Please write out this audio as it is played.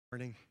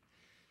Morning.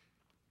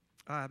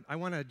 I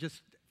want to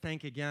just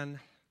thank again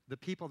the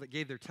people that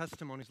gave their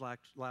testimonies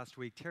last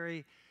week.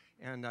 Terry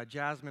and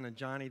Jasmine and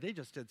Johnny, they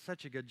just did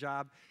such a good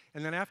job.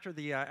 And then after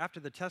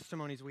the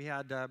testimonies, we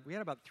had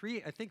about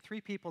three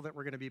people that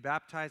were going to be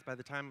baptized. By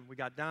the time we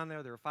got down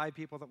there were 5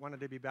 people that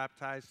wanted to be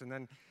baptized, and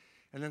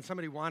then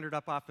somebody wandered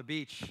up off the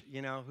beach,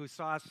 who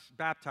saw us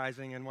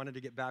baptizing and wanted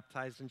to get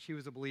baptized, and she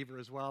was a believer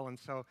as well. And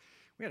so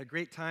we had a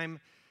great time.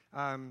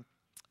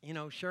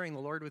 Sharing the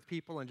Lord with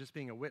people and just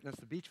being a witness.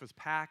 The beach was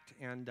packed,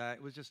 and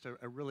it was just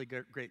a really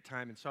great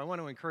time. And so I want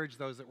to encourage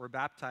those that were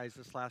baptized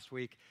this last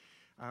week.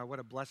 What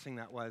a blessing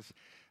that was.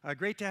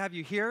 Great to have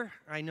you here.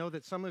 I know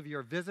that some of you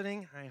are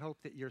visiting. I hope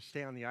that your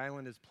stay on the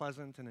island is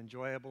pleasant and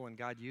enjoyable, and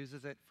God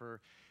uses it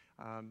for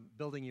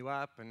building you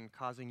up and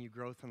causing you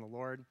growth in the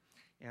Lord.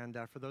 And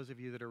for those of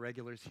you that are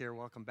regulars here,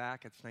 welcome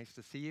back. It's nice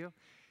to see you.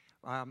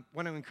 I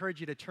want to encourage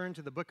you to turn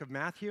to the book of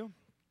Matthew,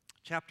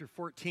 chapter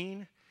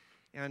 14.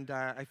 And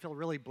I feel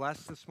really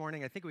blessed this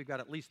morning. I think we've got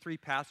at least 3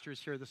 pastors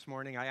here this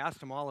morning. I asked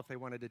them all if they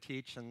wanted to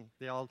teach, and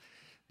they all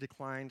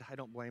declined. I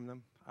don't blame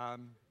them.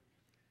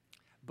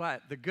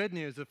 But the good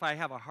news, if I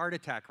have a heart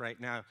attack right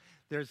now,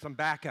 there's some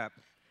backup.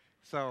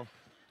 So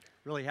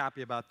really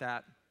happy about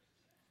that.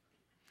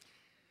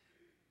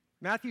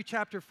 Matthew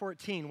chapter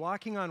 14,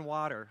 walking on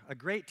water. A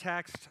great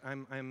text.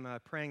 I'm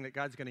praying that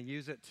God's going to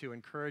use it to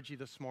encourage you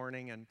this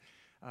morning and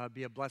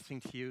be a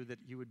blessing to you, that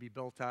you would be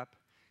built up,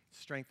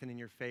 strengthened in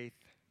your faith,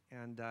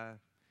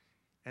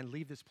 and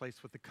leave this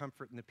place with the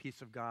comfort and the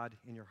peace of God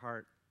in your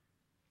heart.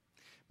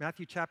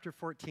 Matthew chapter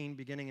 14,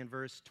 beginning in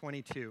verse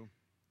 22.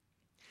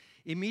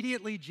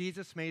 Immediately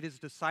Jesus made his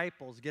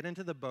disciples get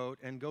into the boat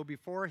and go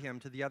before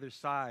him to the other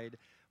side,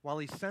 while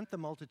he sent the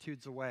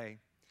multitudes away.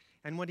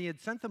 And when he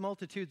had sent the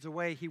multitudes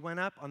away, he went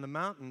up on the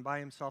mountain by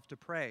himself to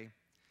pray.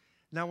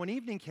 Now when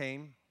evening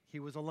came, he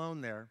was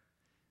alone there,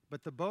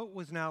 but the boat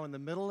was now in the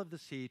middle of the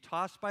sea,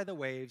 tossed by the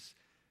waves,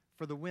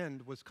 for the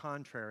wind was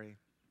contrary.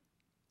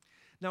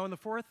 Now, in the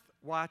 4th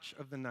watch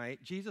of the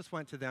night, Jesus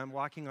went to them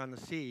walking on the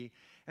sea.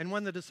 And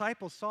when the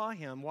disciples saw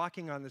him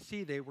walking on the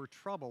sea, they were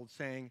troubled,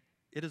 saying,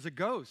 "It is a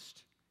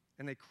ghost."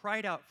 And they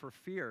cried out for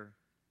fear.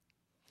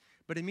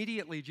 But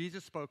immediately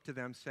Jesus spoke to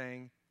them,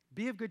 saying,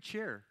 "Be of good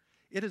cheer.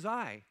 It is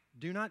I.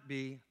 Do not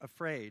be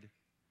afraid."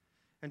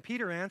 And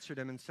Peter answered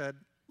him and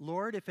said,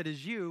 "Lord, if it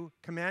is you,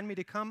 command me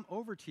to come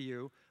over to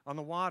you on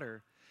the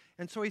water."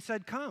 And so he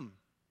said, "Come."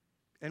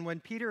 And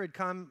when Peter had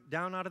come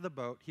down out of the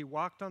boat, he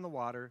walked on the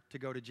water to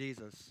go to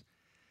Jesus.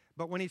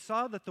 But when he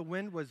saw that the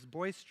wind was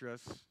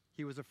boisterous,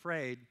 he was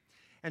afraid,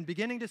 and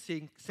beginning to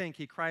sink,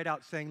 he cried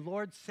out, saying,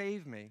 "Lord,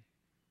 save me."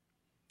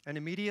 And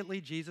immediately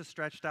Jesus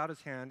stretched out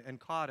his hand and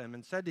caught him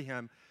and said to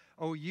him,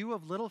 "O you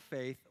of little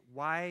faith,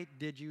 why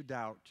did you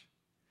doubt?"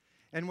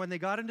 And when they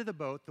got into the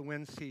boat, the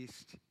wind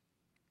ceased.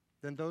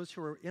 Then those who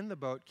were in the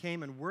boat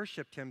came and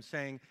worshipped him,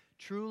 saying,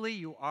 "Truly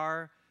you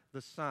are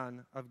the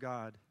Son of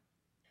God."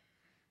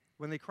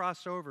 When they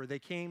crossed over, they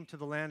came to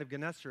the land of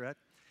Gennesaret,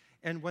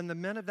 and when the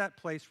men of that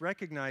place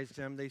recognized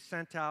him, they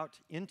sent out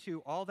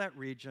into all that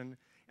region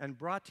and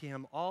brought to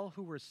him all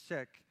who were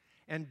sick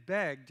and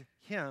begged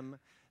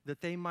him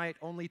that they might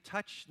only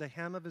touch the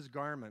hem of his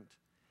garment.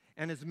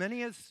 And as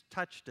many as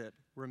touched it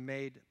were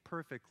made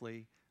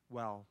perfectly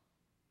well.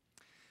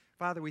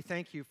 Father, we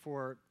thank you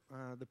for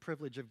the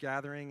privilege of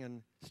gathering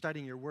and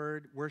studying your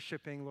word,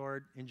 worshiping,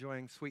 Lord,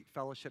 enjoying sweet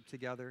fellowship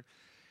together.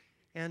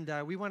 And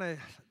we want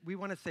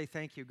to say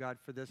thank you, God,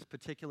 for this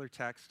particular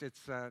text.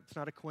 It's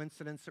not a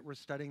coincidence that we're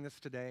studying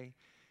this today.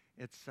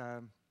 It's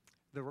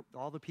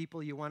all the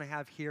people you want to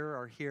have here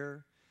are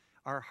here.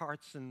 Our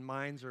hearts and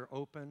minds are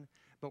open,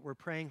 but we're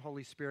praying,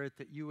 Holy Spirit,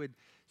 that you would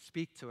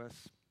speak to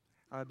us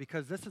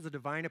because this is a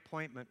divine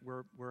appointment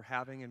we're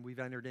having and we've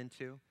entered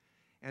into.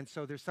 And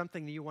so there's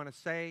something that you want to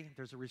say.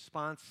 There's a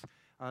response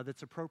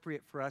that's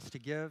appropriate for us to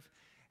give.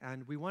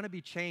 And we want to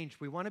be changed.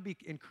 We want to be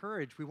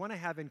encouraged. We want to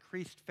have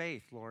increased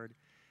faith, Lord.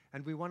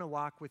 And we want to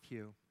walk with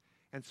you.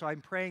 And so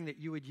I'm praying that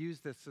you would use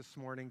this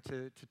morning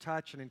to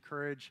touch and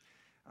encourage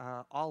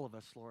all of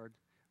us, Lord,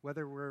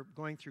 whether we're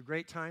going through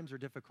great times or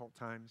difficult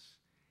times.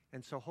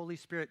 And so, Holy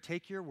Spirit,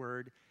 take your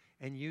word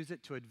and use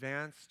it to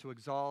advance, to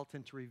exalt,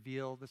 and to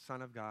reveal the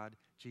Son of God,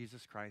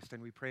 Jesus Christ.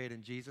 And we pray it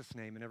in Jesus'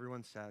 name. And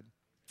everyone said,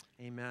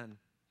 amen.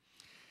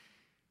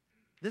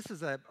 This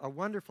is a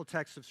wonderful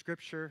text of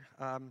Scripture,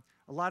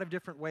 a lot of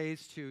different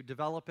ways to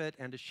develop it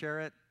and to share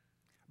it.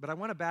 But I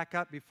want to back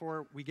up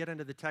before we get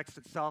into the text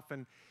itself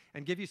and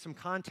give you some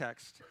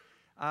context.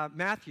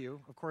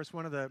 Matthew, of course,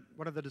 one of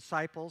the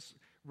disciples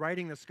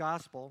writing this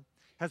gospel,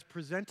 has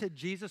presented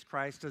Jesus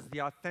Christ as the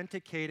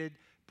authenticated,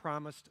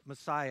 promised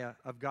Messiah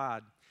of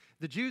God.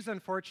 The Jews,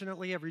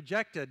 unfortunately, have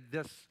rejected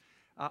this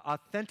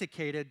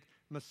authenticated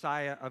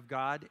Messiah of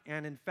God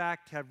and, in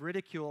fact, have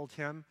ridiculed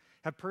him,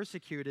 have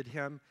persecuted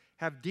him,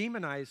 have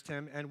demonized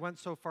him, and went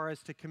so far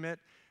as to commit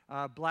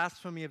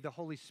blasphemy of the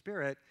Holy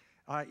Spirit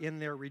in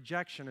their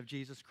rejection of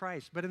Jesus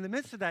Christ. But in the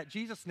midst of that,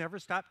 Jesus never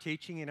stopped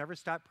teaching, he never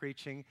stopped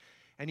preaching,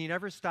 and he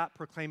never stopped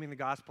proclaiming the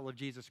gospel of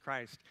Jesus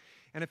Christ.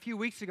 And a few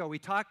weeks ago, we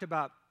talked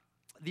about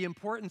the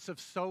importance of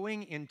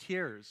sowing in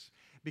tears,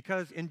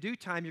 because in due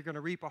time you're going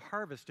to reap a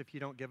harvest if you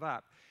don't give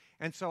up.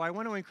 And so I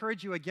want to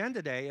encourage you again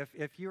today,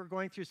 if you're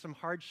going through some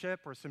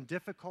hardship or some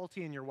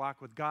difficulty in your walk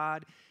with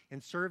God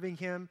and serving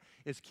Him,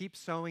 is keep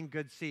sowing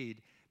good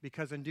seed,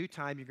 because in due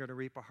time you're going to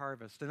reap a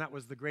harvest. And that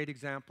was the great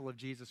example of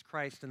Jesus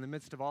Christ in the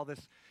midst of all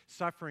this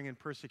suffering and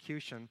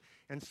persecution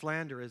and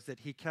slander, is that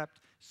He kept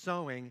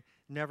sowing,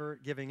 never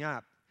giving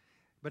up.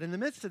 But in the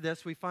midst of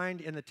this, we find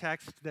in the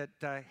text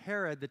that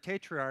Herod, the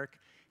tetrarch,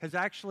 has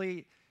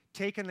actually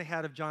taken the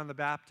head of John the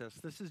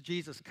Baptist. This is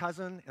Jesus'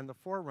 cousin and the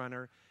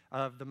forerunner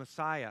of the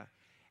Messiah.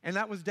 And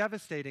that was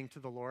devastating to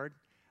the Lord.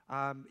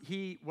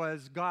 He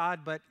was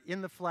God, but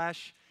in the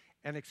flesh,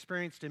 and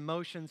experienced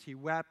emotions. He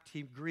wept,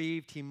 he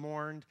grieved, he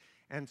mourned,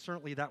 and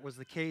certainly that was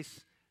the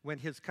case when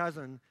his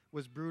cousin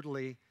was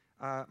brutally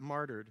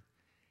martyred.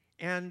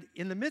 And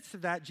in the midst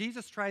of that,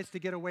 Jesus tries to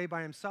get away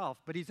by himself,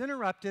 but he's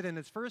interrupted in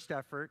his first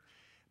effort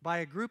by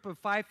a group of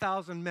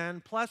 5,000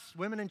 men, plus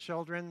women and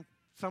children,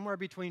 somewhere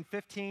between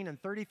 15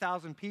 and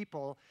 30,000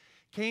 people,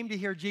 came to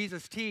hear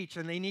Jesus teach,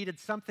 and they needed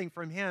something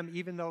from him,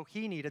 even though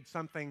he needed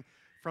something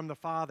from the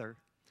Father.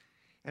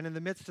 And in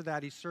the midst of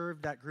that, he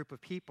served that group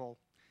of people.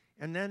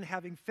 And then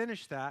having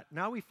finished that,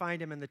 now we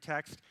find him in the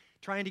text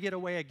trying to get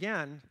away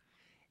again,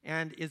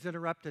 and is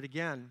interrupted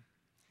again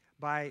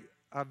by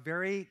a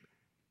very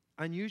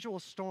unusual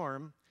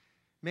storm,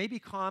 maybe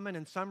common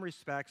in some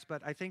respects,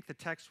 but I think the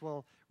text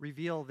will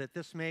reveal that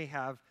this may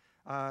have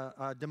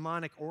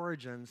demonic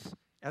origins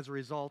as a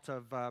result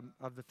of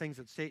the things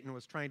that Satan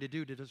was trying to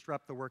do to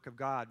disrupt the work of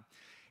God.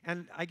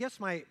 And I guess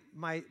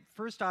my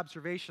first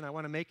observation I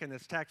want to make in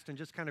this text and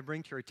just kind of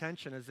bring to your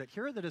attention is that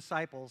here are the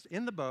disciples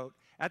in the boat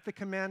at the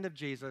command of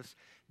Jesus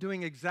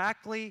doing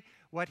exactly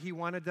what he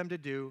wanted them to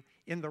do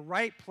in the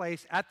right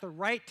place at the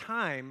right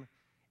time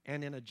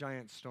and in a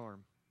giant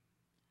storm.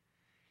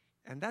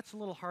 And that's a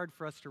little hard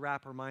for us to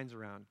wrap our minds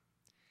around.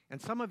 And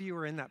some of you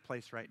are in that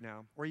place right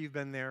now, or you've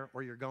been there,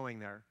 or you're going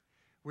there,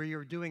 where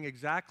you're doing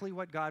exactly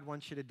what God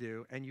wants you to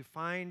do, and you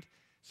find,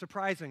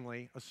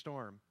 surprisingly, a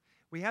storm.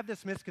 We have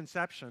this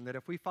misconception that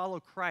if we follow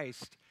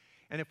Christ,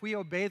 and if we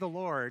obey the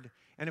Lord,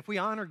 and if we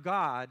honor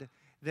God,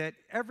 that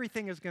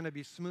everything is going to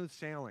be smooth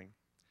sailing.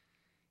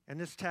 And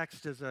this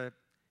text is a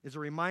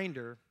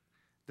reminder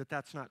that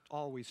that's not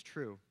always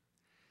true.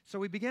 So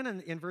we begin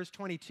in verse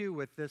 22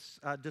 with this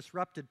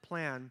disrupted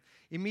plan.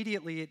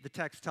 Immediately, the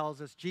text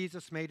tells us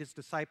Jesus made his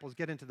disciples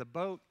get into the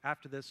boat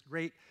after this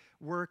great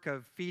work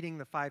of feeding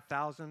the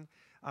 5,000.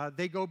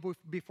 They go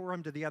before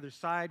him to the other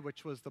side,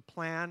 which was the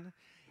plan,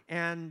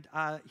 and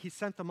he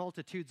sent the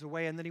multitudes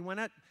away, and then he went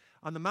out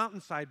on the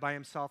mountainside by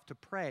himself to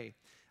pray,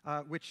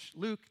 which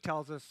Luke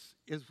tells us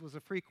was a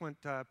frequent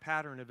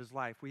pattern of his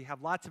life. We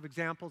have lots of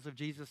examples of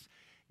Jesus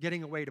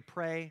getting away to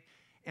pray,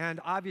 and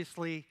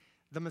obviously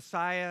the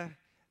Messiah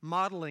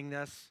modeling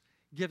this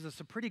gives us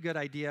a pretty good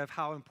idea of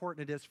how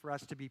important it is for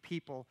us to be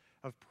people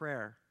of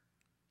prayer.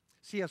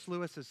 C.S.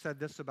 Lewis has said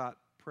this about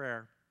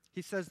prayer.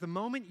 He says, "The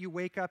moment you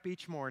wake up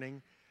each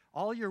morning,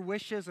 all your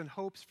wishes and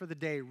hopes for the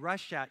day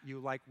rush at you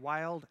like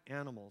wild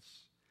animals.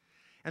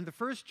 And the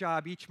first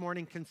job each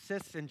morning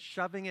consists in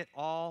shoving it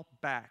all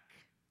back,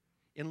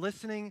 in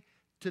listening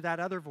to that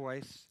other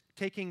voice,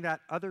 taking that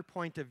other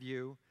point of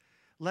view,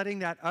 letting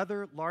that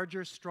other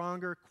larger,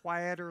 stronger,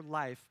 quieter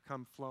life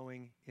come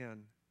flowing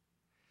in."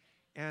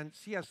 And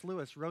C.S.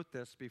 Lewis wrote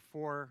this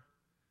before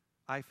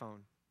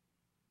iPhone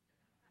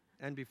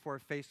and before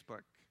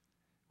Facebook,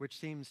 which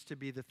seems to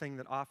be the thing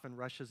that often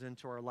rushes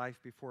into our life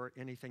before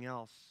anything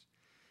else.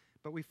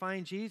 But we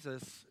find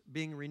Jesus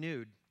being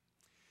renewed.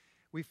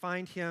 We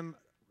find him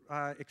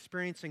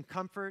experiencing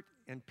comfort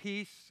and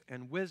peace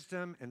and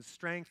wisdom and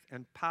strength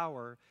and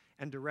power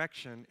and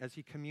direction as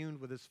he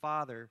communed with his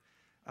Father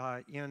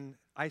in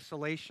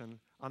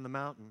isolation on the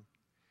mountain.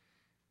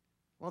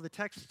 Well, the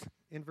text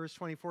in verse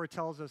 24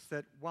 tells us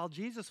that while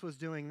Jesus was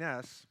doing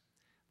this,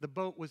 the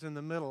boat was in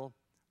the middle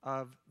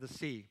of the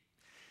sea.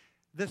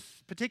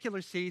 This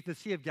particular sea, the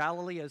Sea of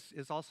Galilee,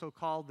 is also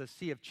called the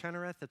Sea of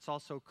Chinnereth. It's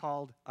also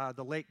called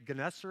the Lake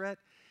Gennesaret.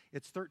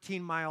 It's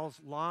 13 miles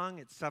long.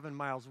 It's 7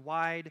 miles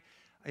wide.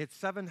 It's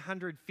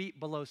 700 feet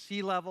below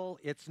sea level.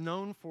 It's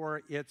known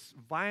for its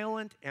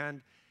violent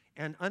and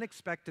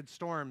unexpected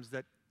storms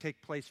that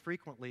take place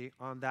frequently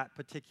on that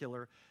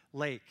particular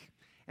lake.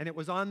 And it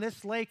was on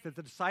this lake that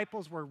the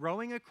disciples were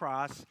rowing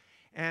across,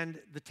 and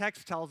the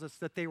text tells us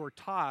that they were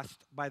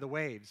tossed by the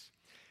waves.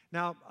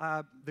 Now,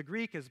 the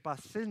Greek is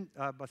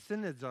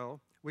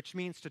basinizo, which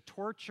means to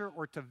torture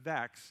or to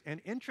vex.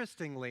 And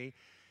interestingly,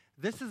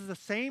 this is the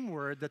same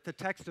word that the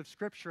text of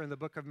Scripture in the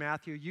book of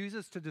Matthew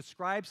uses to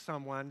describe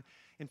someone,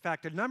 in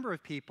fact, a number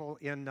of people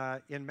in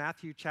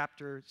Matthew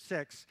chapter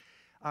 6,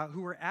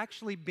 who were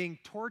actually being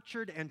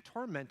tortured and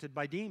tormented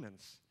by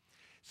demons.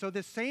 So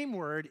this same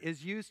word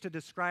is used to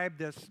describe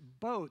this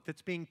boat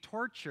that's being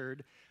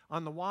tortured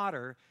on the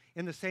water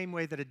in the same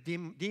way that a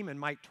demon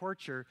might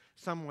torture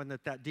someone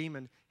that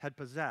demon had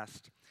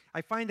possessed.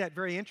 I find that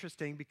very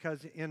interesting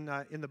because in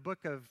the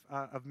book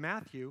of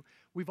Matthew,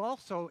 we've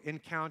also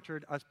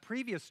encountered a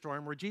previous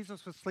storm where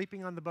Jesus was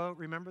sleeping on the boat.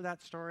 Remember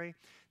that story?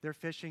 They're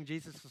fishing.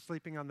 Jesus is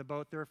sleeping on the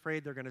boat. They're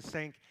afraid they're going to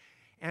sink.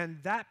 And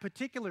that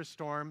particular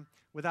storm,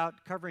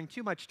 without covering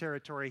too much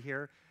territory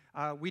here,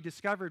 we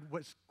discovered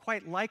was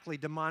quite likely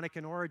demonic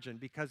in origin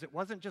because it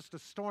wasn't just a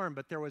storm,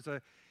 but it was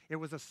a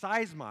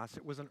seismos.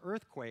 It was an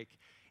earthquake.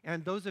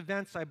 And those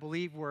events, I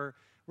believe, were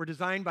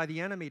designed by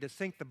the enemy to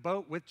sink the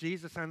boat with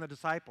Jesus and the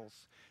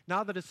disciples.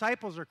 Now the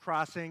disciples are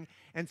crossing,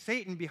 and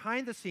Satan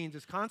behind the scenes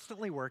is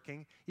constantly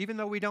working. Even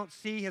though we don't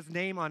see his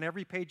name on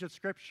every page of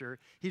Scripture,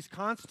 he's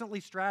constantly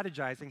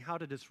strategizing how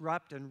to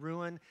disrupt and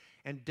ruin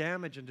and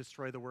damage and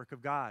destroy the work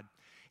of God.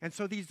 And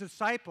so these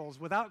disciples,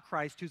 without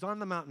Christ, who's on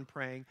the mountain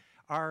praying,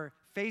 are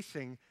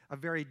facing a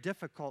very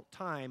difficult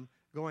time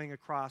going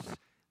across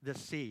this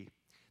sea.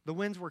 The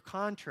winds were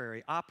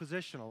contrary,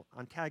 oppositional,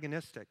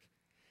 antagonistic.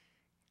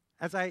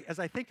 As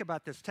I think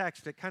about this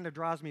text, it kind of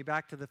draws me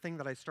back to the thing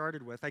that I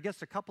started with. I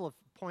guess a couple of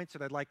points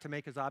that I'd like to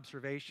make as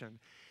observation.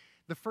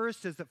 The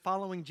first is that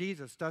following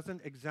Jesus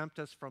doesn't exempt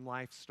us from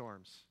life's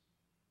storms.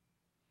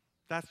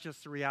 That's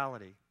just the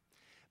reality.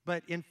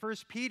 But in 1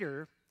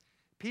 Peter,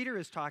 Peter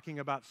is talking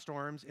about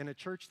storms in a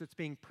church that's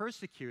being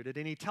persecuted,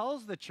 and he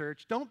tells the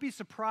church, don't be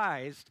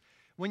surprised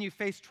when you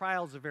face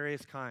trials of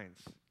various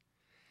kinds.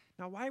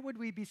 Now, why would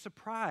we be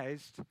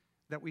surprised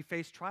that we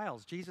face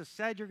trials? Jesus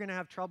said you're going to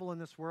have trouble in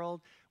this world.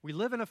 We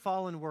live in a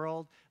fallen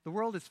world. The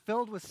world is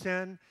filled with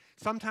sin,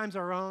 sometimes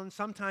our own,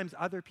 sometimes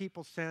other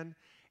people's sin,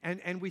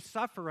 and we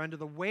suffer under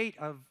the weight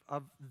of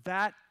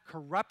that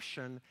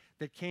corruption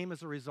that came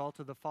as a result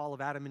of the fall of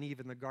Adam and Eve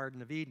in the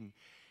Garden of Eden.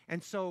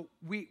 And so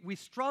we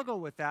struggle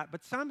with that,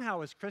 but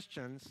somehow as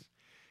Christians,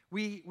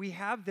 we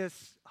have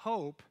this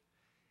hope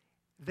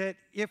that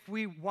if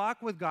we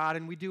walk with God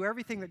and we do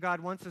everything that God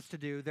wants us to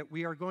do, that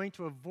we are going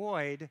to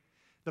avoid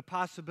the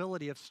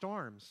possibility of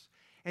storms.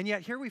 And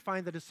yet here we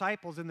find the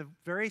disciples in the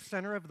very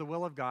center of the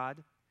will of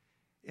God,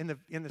 in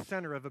the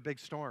center of a big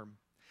storm.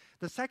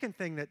 The second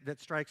thing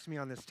that strikes me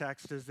on this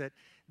text is that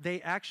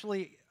they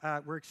actually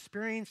were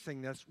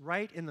experiencing this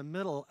right in the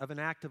middle of an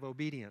act of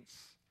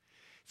obedience.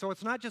 So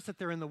it's not just that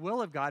they're in the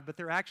will of God, but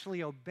they're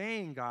actually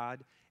obeying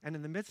God and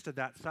in the midst of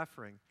that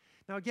suffering.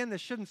 Now again,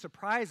 this shouldn't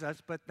surprise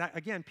us, but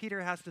again,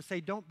 Peter has to say,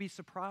 don't be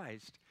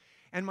surprised.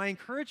 And my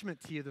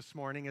encouragement to you this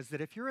morning is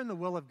that if you're in the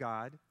will of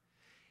God,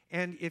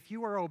 and if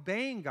you are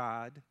obeying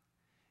God,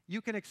 you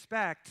can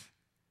expect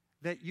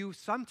that you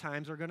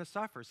sometimes are going to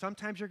suffer.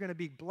 Sometimes you're going to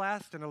be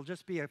blessed, and it'll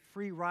just be a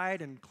free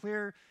ride and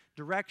clear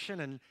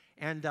direction,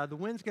 and the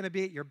wind's going to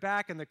be at your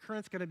back, and the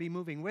current's going to be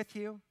moving with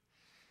you.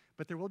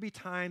 But there will be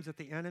times that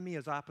the enemy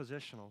is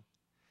oppositional.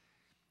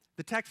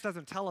 The text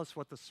doesn't tell us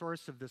what the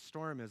source of this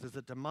storm is. Is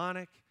it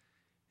demonic?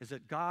 Is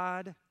it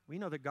God? We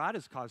know that God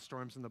has caused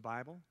storms in the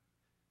Bible.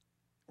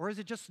 Or is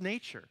it just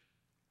nature?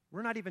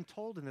 We're not even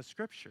told in the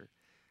Scripture.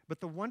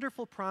 But the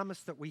wonderful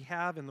promise that we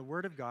have in the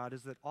Word of God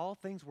is that all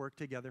things work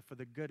together for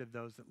the good of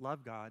those that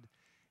love God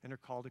and are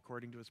called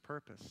according to His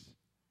purpose.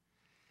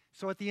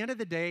 So at the end of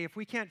the day, if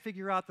we can't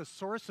figure out the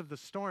source of the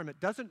storm, it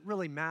doesn't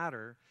really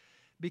matter,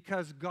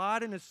 because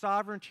God in His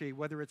sovereignty,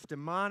 whether it's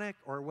demonic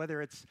or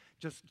whether it's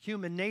just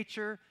human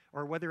nature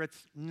or whether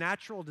it's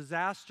natural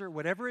disaster,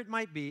 whatever it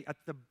might be, at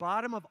the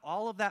bottom of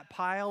all of that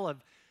pile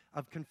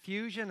of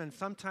confusion and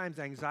sometimes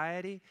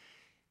anxiety,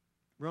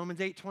 Romans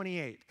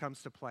 8:28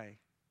 comes to play.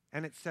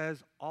 And it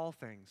says, all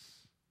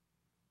things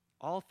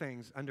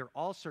under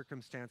all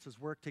circumstances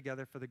work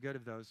together for the good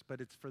of those. But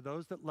it's for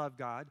those that love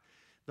God,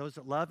 those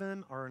that love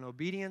Him, are in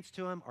obedience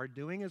to Him, are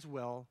doing His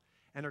will,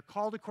 and are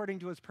called according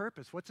to His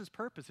purpose. What's His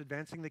purpose?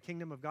 Advancing the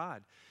kingdom of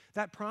God.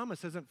 That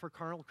promise isn't for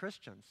carnal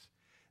Christians.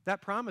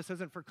 That promise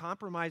isn't for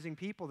compromising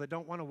people that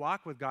don't want to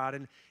walk with God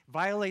and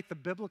violate the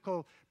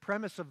biblical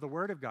premise of the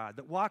Word of God,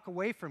 that walk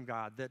away from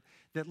God,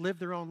 that live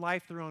their own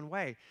life their own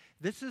way.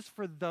 This is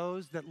for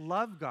those that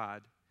love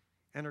God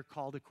and are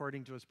called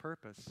according to His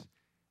purpose.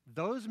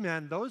 Those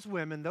men, those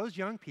women, those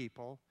young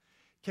people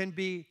can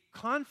be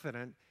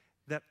confident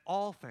that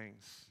all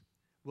things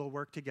will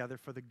work together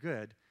for the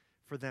good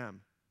for them.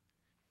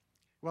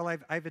 Well,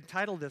 I've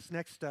entitled this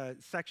next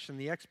section,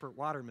 The Expert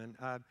Waterman.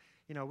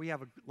 We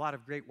have a lot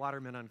of great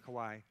watermen on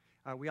Kauai.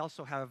 We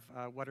also have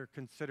what are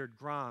considered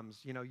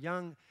groms,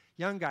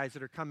 young guys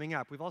that are coming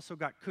up. We've also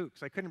got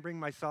kooks. I couldn't bring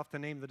myself to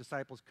name the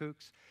disciples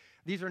kooks.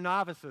 These are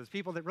novices,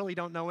 people that really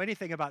don't know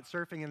anything about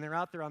surfing, and they're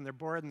out there on their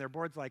board, and their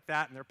board's like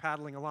that, and they're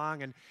paddling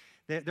along, and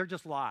they're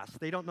just lost.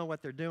 They don't know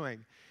what they're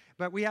doing.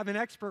 But we have an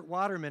expert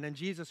waterman in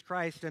Jesus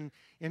Christ in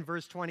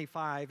verse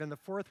 25. In the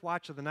fourth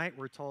watch of the night,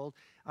 we're told,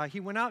 He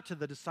went out to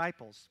the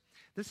disciples.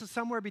 This is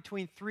somewhere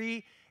between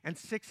 3 and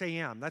 6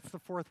 a.m. That's the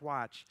fourth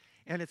watch.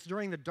 And it's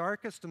during the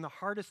darkest and the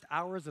hardest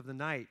hours of the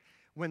night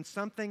when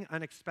something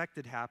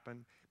unexpected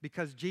happened,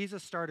 because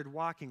Jesus started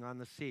walking on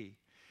the sea.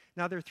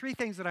 Now, there are three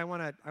things that I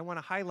want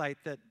to highlight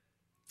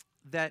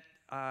that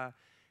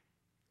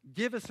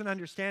give us an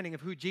understanding of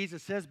who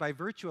Jesus is by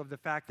virtue of the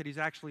fact that He's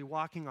actually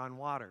walking on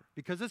water,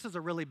 because this is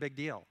a really big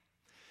deal.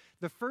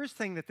 The first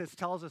thing that this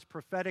tells us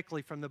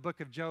prophetically from the book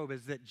of Job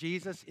is that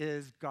Jesus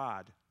is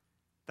God.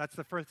 That's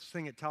the first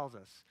thing it tells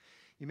us.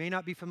 You may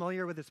not be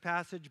familiar with this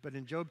passage, but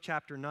in Job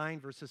chapter 9,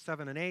 verses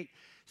 7 and 8,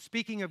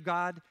 speaking of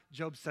God,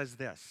 Job says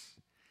this: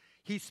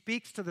 He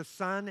speaks to the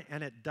sun,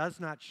 and it does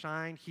not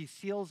shine. He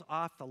seals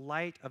off the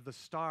light of the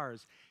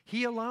stars.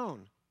 He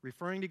alone,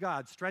 referring to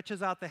God,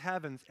 stretches out the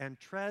heavens and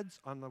treads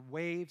on the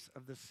waves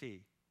of the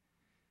sea.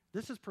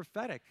 This is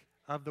prophetic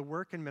of the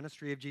work and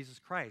ministry of Jesus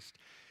Christ.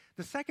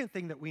 The second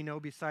thing that we know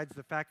besides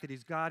the fact that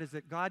he's God is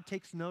that God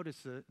takes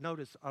notice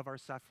of our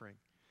suffering.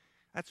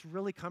 That's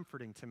really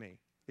comforting to me.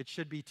 It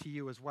should be to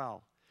you as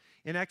well.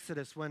 In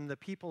Exodus, when the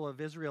people of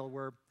Israel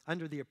were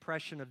under the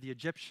oppression of the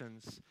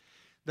Egyptians,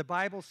 the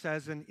Bible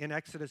says in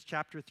Exodus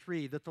chapter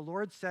 3 that the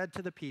Lord said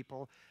to the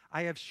people,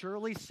 I have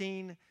surely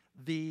seen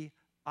the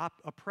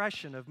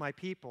oppression of my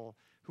people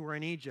who are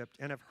in Egypt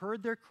and have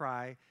heard their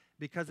cry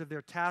because of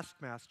their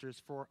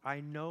taskmasters, for I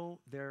know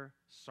their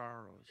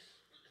sorrows.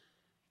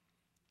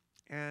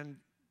 And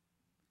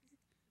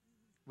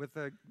with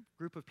a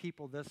group of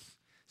people this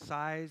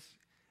size,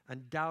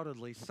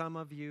 undoubtedly some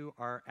of you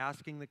are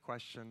asking the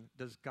question,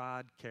 does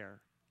God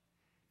care?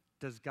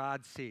 Does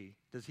God see?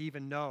 Does he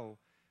even know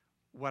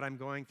what I'm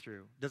going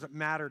through? Does it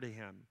matter to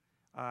him?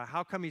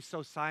 How come he's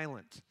so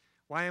silent?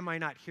 Why am I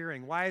not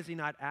hearing? Why is he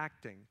not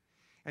acting?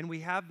 And we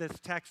have this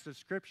text of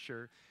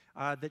Scripture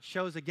that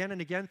shows again and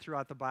again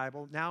throughout the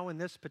Bible, now in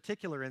this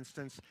particular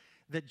instance,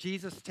 that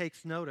Jesus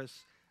takes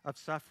notice of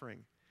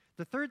suffering.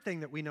 The third thing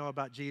that we know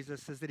about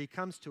Jesus is that he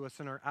comes to us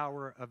in our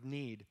hour of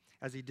need,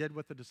 as he did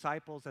with the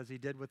disciples, as he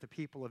did with the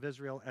people of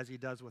Israel, as he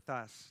does with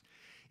us.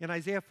 In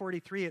Isaiah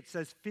 43, it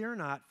says, Fear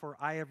not, for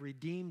I have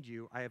redeemed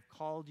you. I have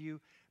called you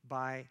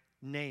by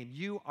name.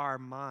 You are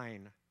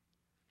mine.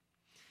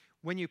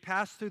 When you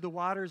pass through the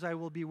waters, I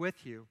will be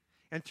with you,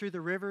 and through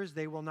the rivers,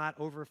 they will not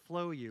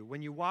overflow you.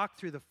 When you walk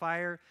through the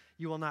fire,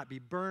 you will not be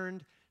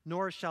burned,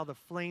 nor shall the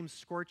flames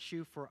scorch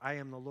you, for I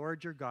am the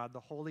Lord your God,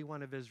 the Holy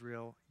One of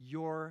Israel,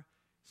 your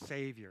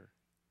Savior.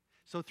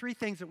 So 3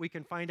 things that we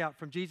can find out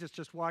from Jesus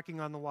just walking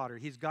on the water.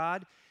 He's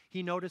God,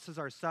 he notices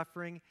our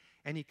suffering,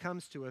 and he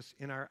comes to us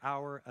in our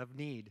hour of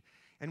need.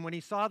 And when he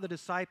saw the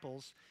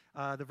disciples,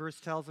 the verse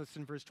tells us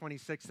in verse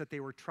 26 that they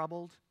were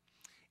troubled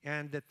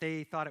and that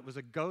they thought it was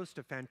a ghost.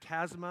 A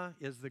phantasma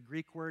is the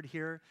Greek word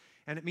here,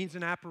 and it means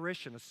an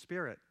apparition, a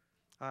spirit.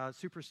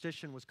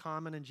 Superstition was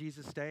common in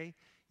Jesus' day.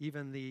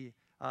 Even the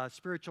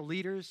spiritual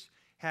leaders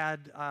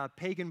had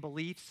pagan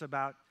beliefs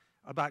about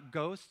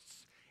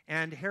ghosts.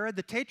 And Herod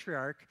the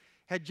Tetrarch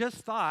had just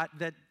thought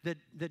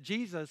that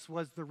Jesus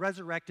was the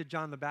resurrected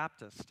John the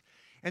Baptist.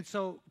 And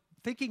so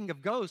thinking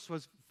of ghosts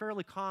was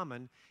fairly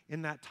common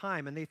in that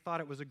time, and they thought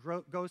it was a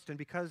ghost, and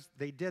because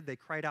they did, they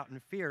cried out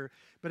in fear.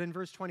 But in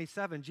verse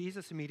 27,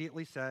 Jesus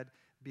immediately said,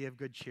 be of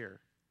good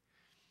cheer.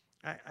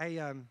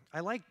 I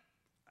like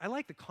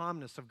the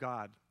calmness of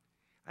God.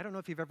 I don't know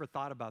if you've ever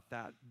thought about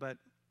that, but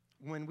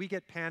when we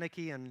get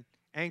panicky and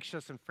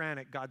anxious and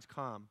frantic, God's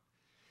calm.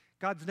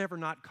 God's never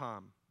not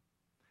calm.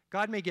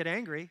 God may get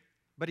angry,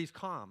 but he's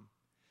calm.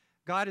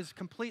 God is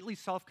completely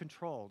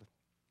self-controlled.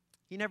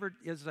 He never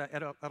is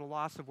at a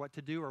loss of what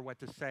to do or what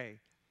to say.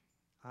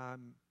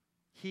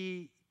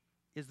 He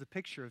is the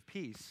picture of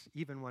peace,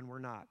 even when we're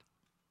not.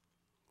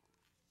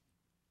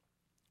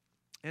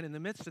 And in the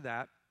midst of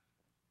that,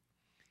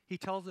 he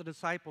tells the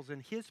disciples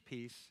in his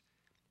peace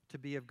to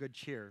be of good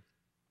cheer.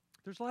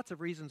 There's lots of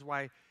reasons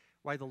why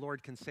the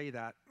Lord can say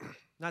that,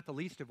 not the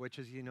least of which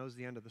is he knows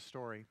the end of the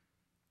story.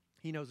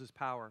 He knows his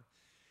power,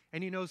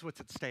 and he knows what's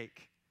at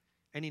stake,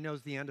 and he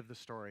knows the end of the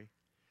story.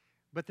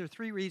 But there are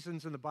 3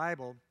 reasons in the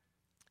Bible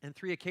and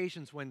 3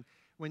 occasions when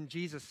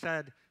Jesus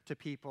said to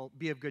people,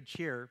 be of good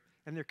cheer,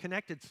 and they're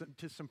connected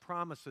to some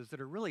promises that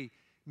are really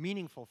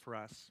meaningful for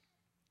us.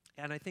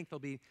 And I think they'll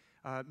be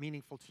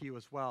meaningful to you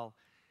as well.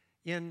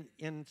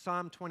 In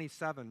Psalm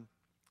 27,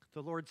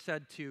 the Lord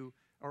said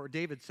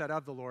David said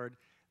of the Lord,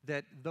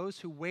 that those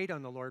who wait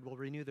on the Lord will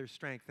renew their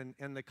strength.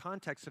 And the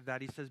context of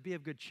that, he says, be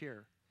of good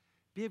cheer.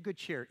 Be of good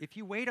cheer. If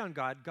you wait on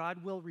God,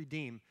 God will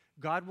redeem.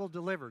 God will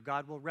deliver.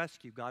 God will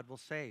rescue. God will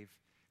save.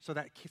 So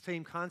that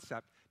same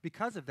concept.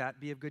 Because of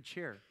that, be of good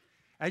cheer.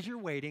 As you're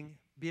waiting,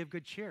 be of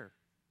good cheer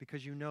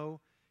because you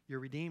know your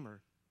Redeemer.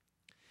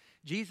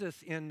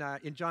 Jesus in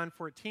John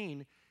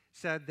 14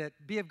 said that,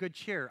 be of good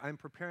cheer. I'm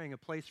preparing a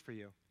place for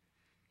you.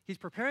 He's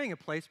preparing a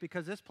place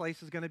because this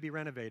place is going to be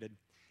renovated.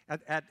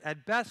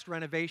 At best,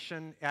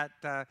 renovation.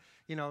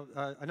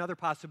 Another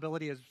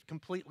possibility is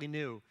completely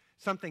new,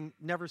 something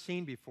never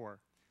seen before.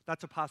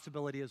 That's a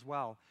possibility as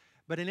well.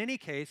 But in any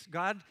case,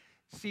 God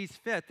sees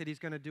fit that he's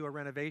going to do a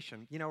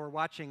renovation. You know, we're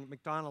watching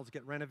McDonald's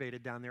get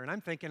renovated down there, and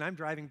I'm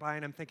driving by,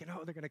 and I'm thinking,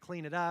 oh, they're going to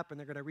clean it up, and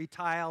they're going to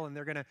retile, and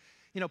they're going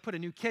to, put a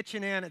new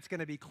kitchen in. It's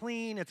going to be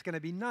clean. It's going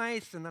to be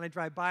nice. And then I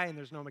drive by, and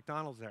there's no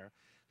McDonald's there.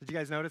 Did you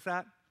guys notice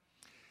that?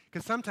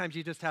 Because sometimes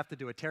you just have to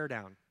do a tear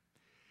down.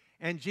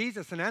 And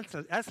Jesus, in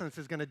essence,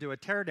 is going to do a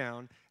tear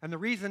down. And the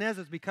reason is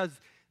because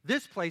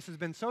this place has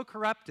been so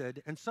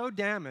corrupted and so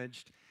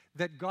damaged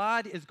that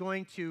God is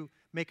going to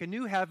make a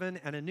new heaven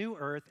and a new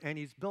earth, and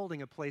he's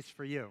building a place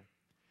for you.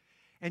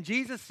 And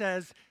Jesus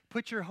says,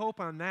 put your hope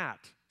on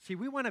that. See,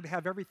 we want to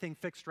have everything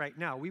fixed right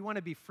now. We want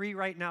to be free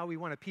right now. We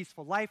want a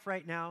peaceful life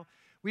right now.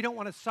 We don't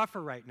want to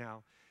suffer right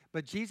now.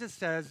 But Jesus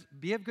says,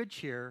 be of good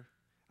cheer.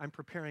 I'm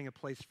preparing a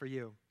place for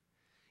you.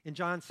 In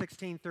John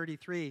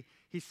 16:33,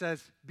 he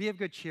says, be of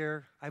good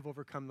cheer. I've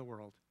overcome the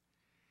world.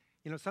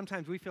 You know,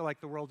 sometimes we feel like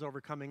the world's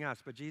overcoming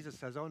us, but Jesus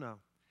says, oh no,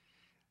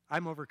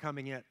 I'm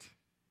overcoming it.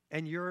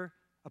 And you're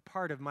a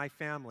part of my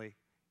family.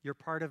 You're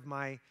part of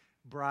my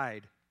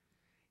bride.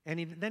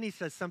 And then he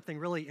says something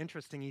really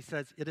interesting. He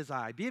says, it is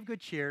I. Be of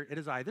good cheer, it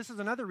is I. This is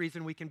another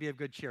reason we can be of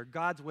good cheer.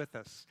 God's with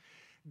us.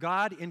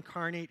 God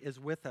incarnate is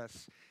with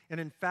us. An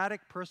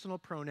emphatic personal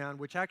pronoun,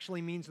 which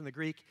actually means in the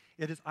Greek,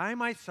 it is I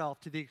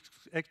myself to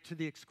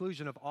the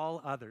exclusion of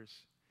all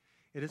others.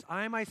 It is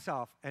I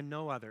myself and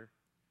no other,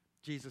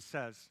 Jesus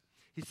says.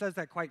 He says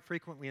that quite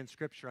frequently in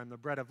Scripture. I'm the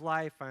bread of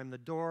life. I'm the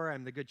door.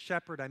 I'm the good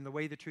shepherd. I'm the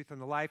way, the truth,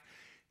 and the life.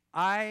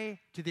 I,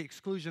 to the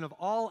exclusion of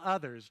all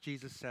others,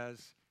 Jesus says,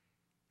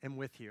 am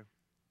with you.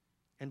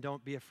 And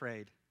don't be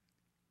afraid.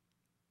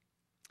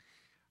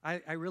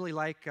 I really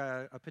like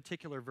a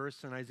particular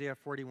verse in Isaiah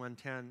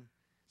 41:10.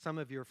 Some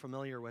of you are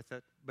familiar with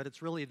it, but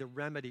it's really the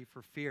remedy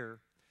for fear.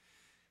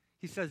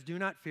 He says, do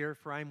not fear,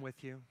 for I am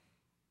with you.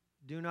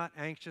 Do not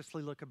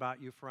anxiously look about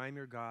you, for I am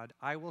your God.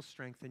 I will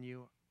strengthen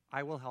you.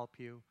 I will help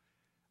you.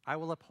 I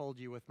will uphold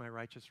you with my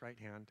righteous right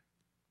hand.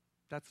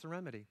 That's the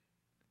remedy.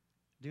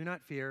 Do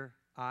not fear.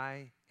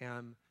 I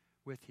am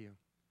with you.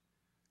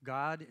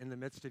 God, in the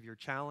midst of your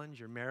challenge,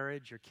 your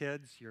marriage, your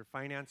kids, your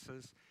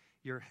finances,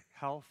 your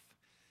health,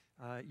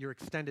 your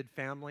extended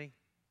family,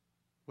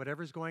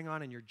 whatever's going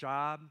on in your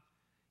job,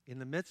 in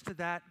the midst of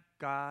that,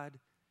 God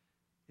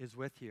is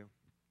with you.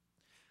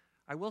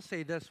 I will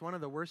say this, one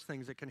of the worst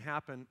things that can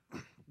happen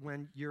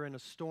when you're in a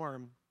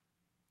storm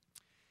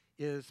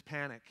is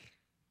panic.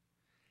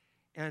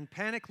 And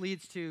panic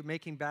leads to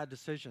making bad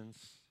decisions.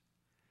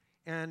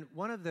 And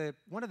one of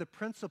the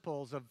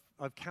principles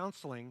of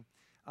counseling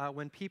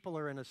when people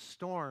are in a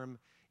storm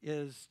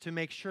is to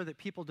make sure that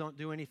people don't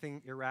do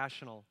anything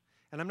irrational.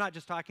 And I'm not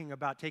just talking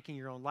about taking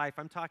your own life.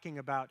 I'm talking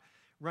about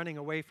running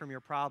away from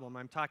your problem.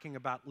 I'm talking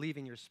about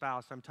leaving your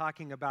spouse. I'm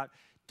talking about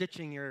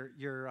ditching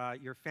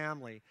your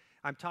family.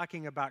 I'm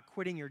talking about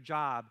quitting your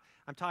job.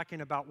 I'm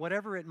talking about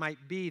whatever it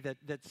might be that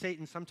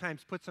Satan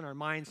sometimes puts in our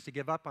minds to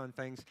give up on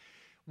things.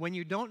 When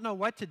you don't know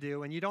what to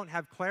do and you don't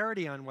have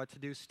clarity on what to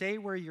do, stay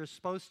where you're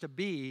supposed to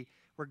be,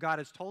 where God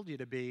has told you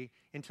to be,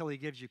 until he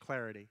gives you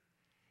clarity.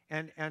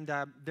 And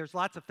there's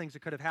lots of things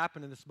that could have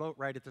happened in this boat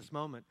right at this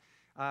moment.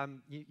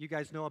 You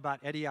guys know about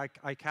Eddie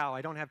Aikau.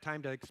 I don't have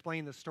time to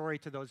explain the story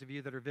to those of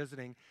you that are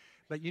visiting,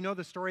 but you know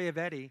the story of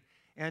Eddie.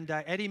 And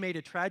Eddie made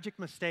a tragic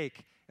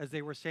mistake as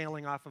they were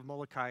sailing off of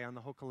Molokai on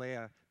the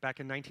Hokulea back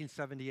in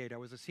 1978. I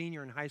was a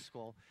senior in high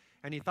school.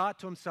 And he thought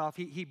to himself,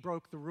 he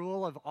broke the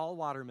rule of all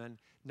watermen,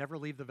 never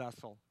leave the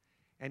vessel.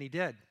 And he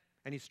did.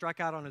 And he struck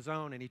out on his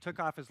own, and he took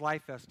off his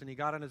life vest, and he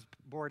got on his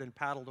board and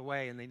paddled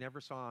away, and they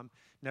never saw him,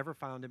 never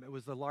found him. It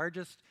was the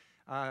largest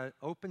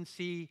open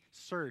sea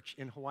search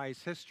in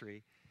Hawaii's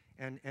history,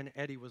 and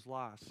Eddie was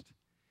lost.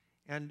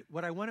 And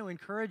what I want to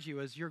encourage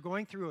you is you're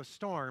going through a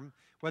storm,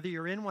 whether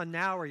you're in one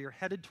now or you're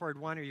headed toward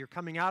one or you're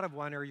coming out of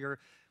one or you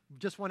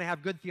just want to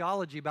have good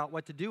theology about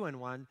what to do in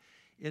one,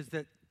 is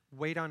that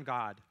wait on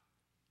God.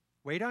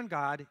 Wait on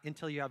God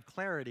until you have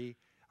clarity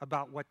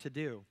about what to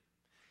do.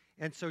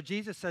 And so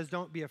Jesus says,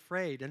 don't be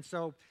afraid. And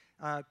so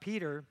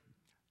Peter,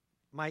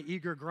 my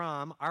eager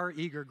grom, our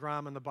eager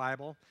grom in the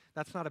Bible,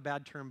 that's not a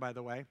bad term, by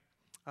the way.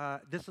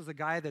 This is a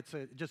guy that's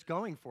just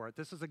going for it.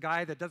 This is a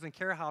guy that doesn't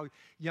care how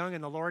young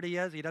in the Lord he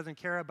is. He doesn't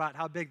care about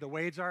how big the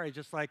waves are. He's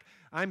just like,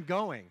 I'm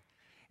going.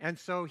 And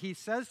so he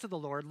says to the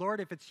Lord, Lord,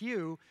 if it's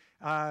you,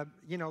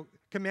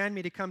 command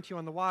me to come to you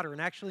on the water.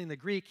 And actually in the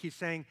Greek, he's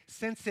saying,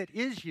 since it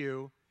is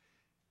you,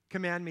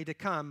 command me to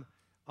come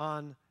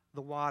on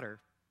the water.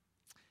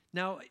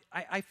 Now,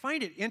 I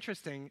find it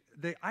interesting.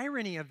 The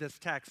irony of this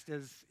text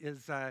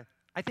is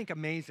I think,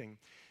 amazing.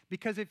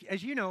 Because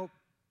as you know,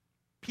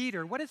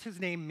 Peter, what does his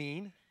name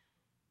mean?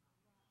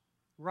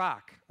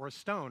 Rock or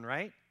stone,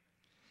 right?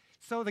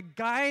 So the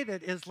guy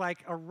that is like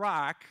a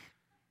rock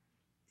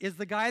is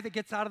the guy that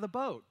gets out of the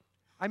boat.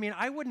 I mean,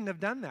 I wouldn't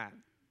have done that.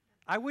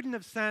 I wouldn't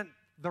have sent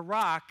the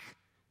rock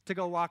to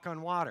go walk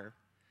on water.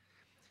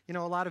 You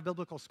know, a lot of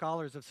biblical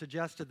scholars have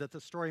suggested that the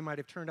story might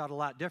have turned out a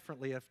lot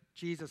differently if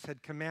Jesus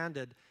had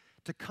commanded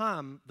to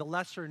come the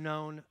lesser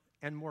known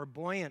and more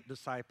buoyant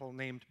disciple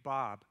named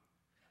Bob.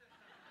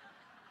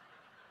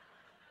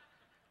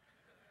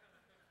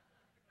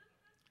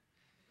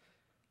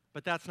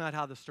 But that's not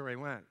how the story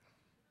went.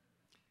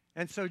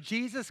 And so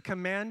Jesus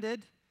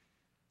commanded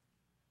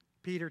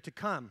Peter to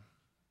come.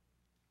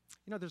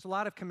 You know, there's a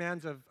lot of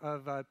commands of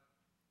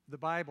the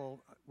Bible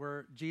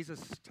where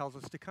Jesus tells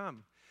us to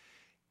come.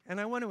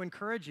 And I want to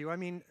encourage you. I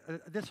mean,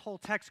 this whole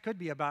text could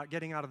be about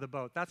getting out of the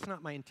boat. That's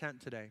not my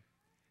intent today.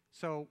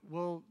 So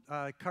we'll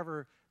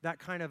cover that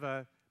kind of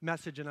a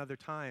message another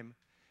time.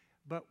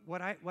 But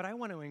what I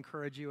want to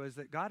encourage you is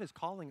that God is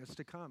calling us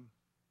to come.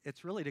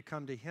 It's really to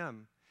come to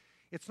Him.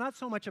 It's not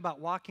so much about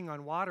walking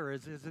on water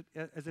as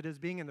it is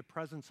being in the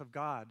presence of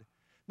God.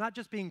 Not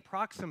just being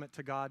proximate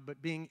to God,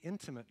 but being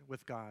intimate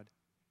with God.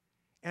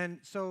 And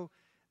so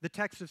the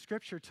text of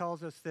Scripture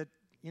tells us that,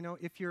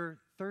 if you're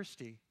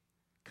thirsty,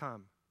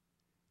 come.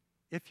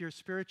 If you're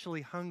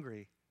spiritually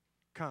hungry,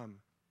 come.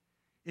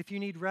 If you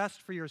need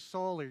rest for your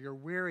soul or you're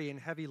weary and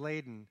heavy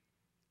laden,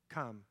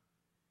 come.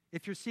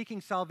 If you're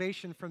seeking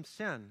salvation from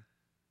sin,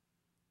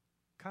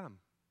 come.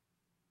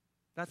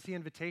 That's the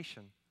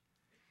invitation.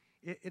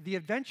 The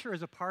adventure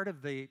is a part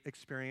of the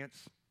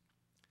experience,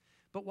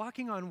 but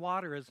walking on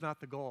water is not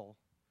the goal.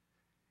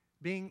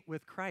 Being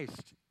with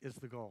Christ is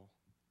the goal.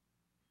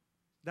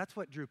 That's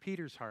what drew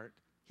Peter's heart.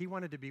 He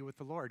wanted to be with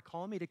the Lord.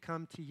 Call me to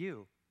come to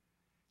you.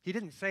 He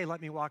didn't say,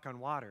 let me walk on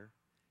water.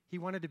 He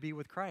wanted to be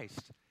with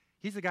Christ.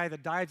 He's the guy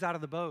that dives out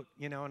of the boat,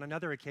 on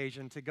another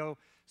occasion to go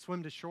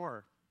swim to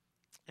shore.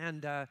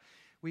 And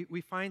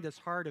we find this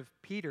heart of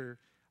Peter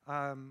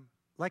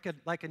like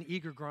an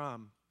eager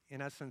grom,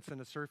 in essence, in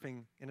a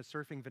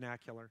surfing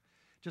vernacular,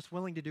 just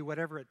willing to do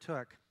whatever it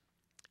took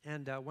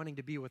and wanting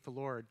to be with the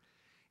Lord.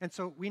 And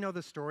so we know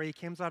the story. He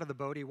comes out of the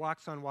boat, he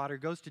walks on water,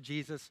 goes to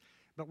Jesus,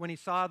 but when he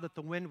saw that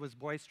the wind was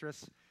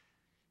boisterous,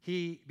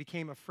 he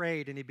became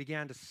afraid and he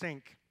began to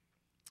sink.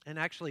 And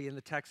actually, in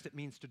the text, it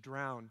means to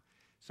drown.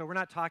 So we're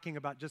not talking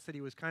about just that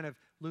he was kind of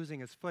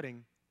losing his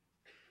footing.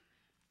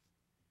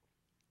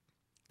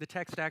 The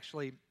text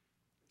actually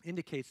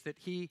indicates that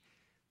he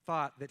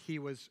thought that he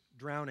was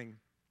drowning.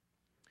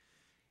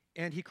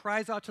 And he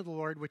cries out to the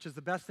Lord, which is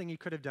the best thing he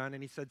could have done,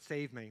 and he said,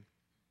 save me.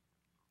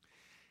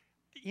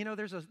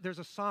 There's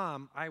a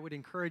psalm I would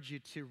encourage you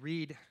to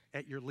read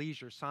at your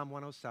leisure, Psalm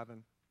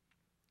 107.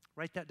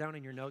 Write that down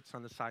in your notes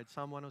on the side,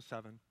 Psalm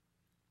 107.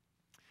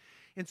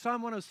 In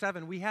Psalm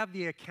 107, we have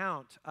the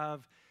account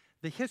of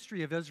the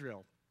history of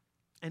Israel,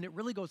 and it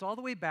really goes all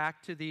the way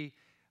back to the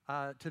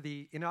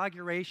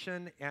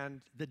inauguration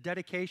and the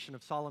dedication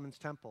of Solomon's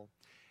temple.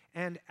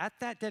 And at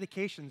that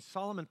dedication,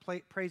 Solomon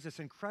prays this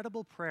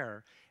incredible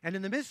prayer. And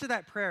in the midst of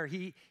that prayer,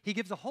 he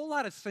gives a whole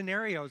lot of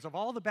scenarios of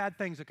all the bad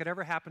things that could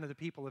ever happen to the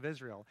people of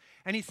Israel.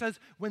 And he says,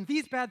 when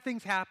these bad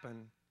things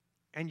happen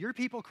and your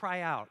people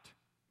cry out,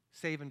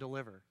 save and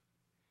deliver.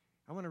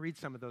 I want to read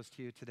some of those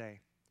to you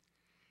today.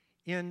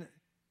 In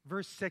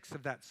verse 6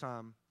 of that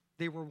psalm,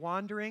 they were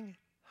wandering,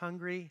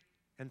 hungry,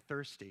 and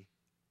thirsty.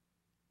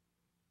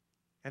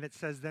 And it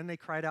says, then they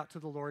cried out to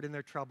the Lord in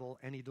their trouble,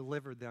 and he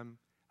delivered them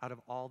out of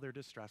all their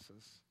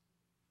distresses.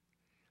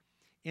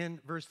 In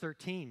verse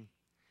 13,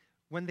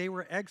 when they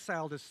were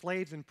exiled as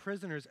slaves and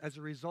prisoners as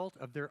a result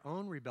of their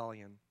own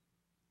rebellion,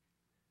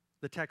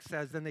 the text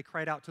says, then they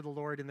cried out to the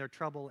Lord in their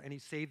trouble, and he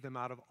saved them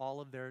out of all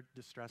of their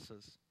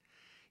distresses.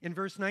 In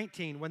verse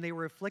 19, when they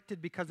were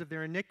afflicted because of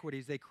their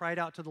iniquities, they cried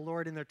out to the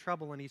Lord in their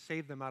trouble, and he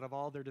saved them out of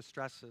all their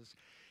distresses.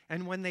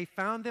 And when they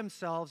found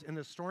themselves in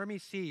the stormy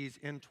seas,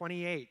 in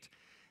 28,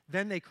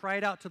 then they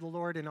cried out to the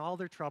Lord in all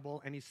their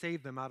trouble, and he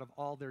saved them out of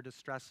all their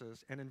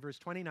distresses. And in verse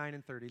 29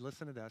 and 30,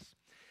 listen to this,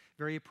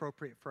 very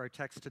appropriate for our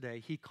text today.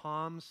 He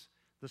calms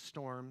the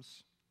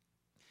storms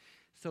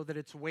so that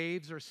its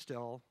waves are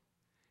still,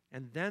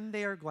 and then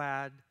they are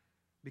glad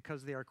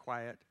because they are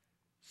quiet.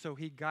 So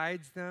he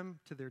guides them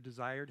to their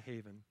desired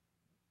haven.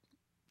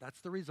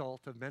 That's the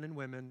result of men and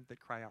women that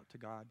cry out to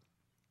God.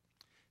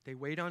 They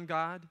wait on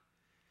God.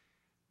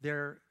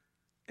 They're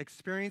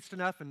experienced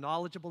enough and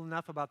knowledgeable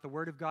enough about the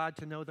Word of God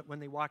to know that when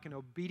they walk in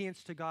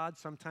obedience to God,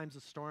 sometimes the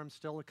storms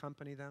still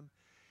accompany them.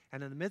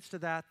 And in the midst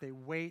of that, they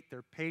wait,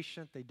 they're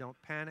patient, they don't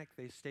panic,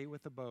 they stay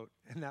with the boat.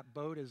 And that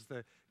boat is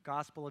the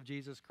gospel of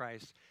Jesus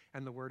Christ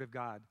and the Word of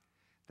God.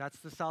 That's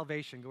the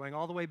salvation, going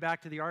all the way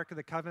back to the Ark of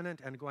the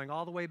Covenant and going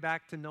all the way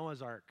back to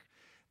Noah's Ark.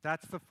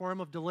 That's the form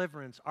of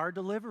deliverance. Our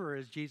deliverer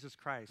is Jesus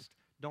Christ.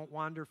 Don't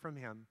wander from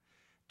him.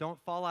 Don't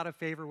fall out of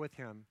favor with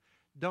him.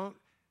 Don't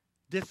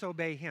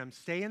disobey him.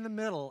 Stay in the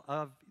middle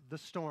of the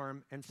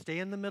storm and stay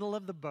in the middle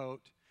of the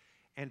boat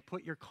and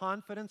put your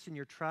confidence and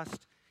your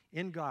trust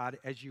in God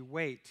as you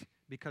wait,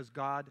 because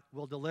God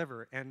will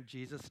deliver. And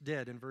Jesus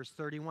did. In verse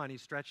 31, he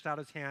stretched out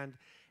his hand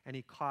and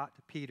he caught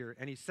Peter.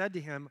 And he said to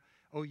him,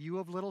 "O you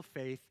of little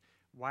faith,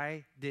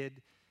 why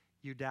did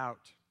you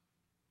doubt?"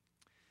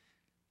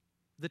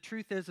 The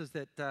truth is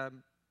that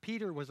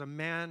Peter was a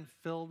man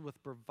filled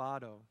with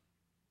bravado,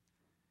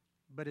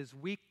 but his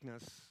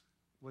weakness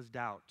was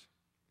doubt.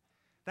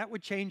 That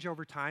would change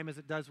over time, as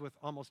it does with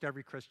almost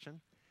every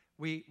Christian.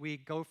 We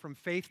go from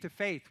faith to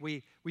faith.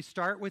 We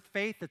start with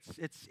faith.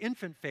 It's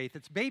infant faith.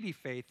 It's baby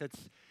faith.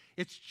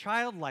 It's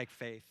childlike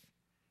faith.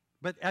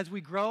 But as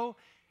we grow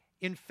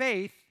in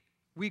faith,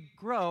 we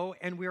grow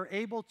and we are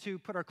able to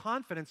put our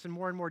confidence in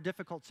more and more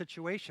difficult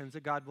situations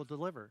that God will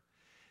deliver.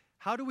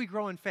 How do we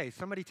grow in faith?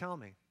 Somebody tell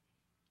me.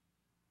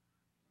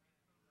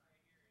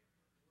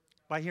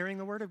 By hearing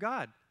the Word of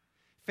God.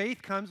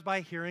 Faith comes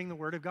by hearing the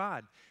Word of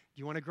God. Do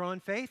you want to grow in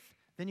faith?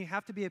 Then you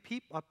have to be a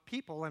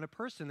people and a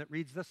person that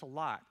reads this a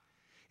lot.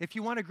 If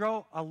you want to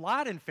grow a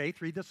lot in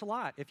faith, read this a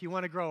lot. If you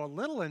want to grow a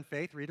little in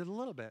faith, read it a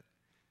little bit.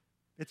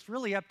 It's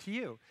really up to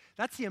you.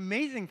 That's the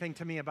amazing thing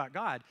to me about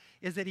God,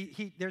 is that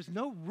there's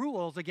no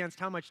rules against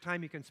how much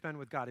time you can spend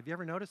with God. Have you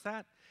ever noticed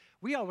that?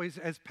 We always,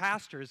 as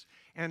pastors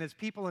and as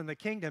people in the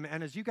kingdom,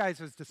 and as you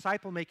guys as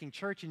disciple-making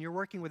church, and you're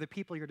working with the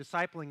people you're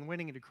discipling and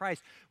winning into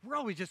Christ, we're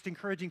always just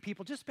encouraging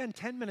people, just spend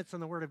 10 minutes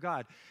on the Word of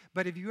God.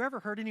 But have you ever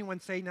heard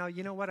anyone say, now,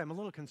 you know what, I'm a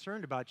little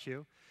concerned about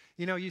you.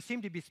 You know, you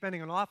seem to be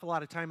spending an awful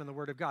lot of time in the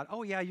Word of God.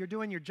 Oh, yeah, you're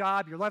doing your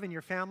job, you're loving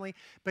your family,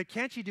 but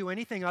can't you do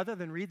anything other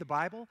than read the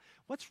Bible?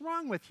 What's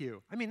wrong with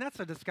you? I mean, that's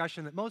a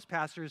discussion that most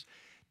pastors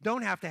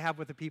don't have to have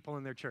with the people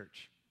in their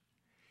church.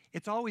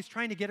 It's always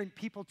trying to get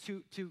people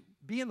to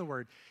be in the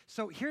Word.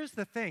 So here's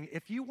the thing.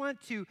 If you want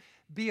to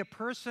be a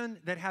person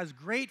that has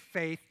great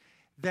faith,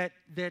 that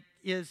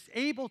is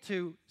able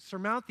to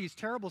surmount these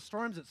terrible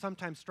storms that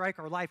sometimes strike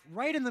our life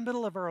right in the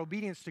middle of our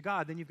obedience to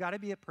God, then you've got to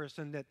be a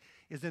person that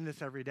is in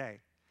this every day.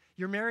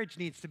 Your marriage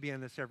needs to be in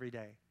this every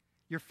day.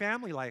 Your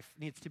family life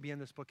needs to be in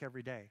this book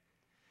every day.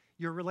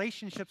 Your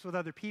relationships with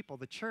other people,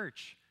 the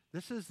church,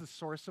 this is the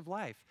source of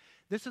life.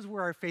 This is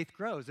where our faith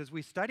grows. As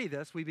we study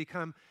this, we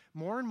become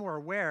more and more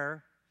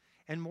aware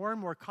and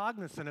more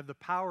cognizant of the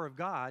power of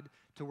God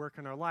to work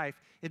in our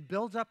life. It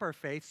builds up our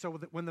faith so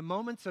that when the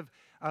moments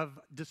of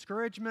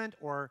discouragement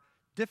or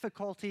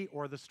difficulty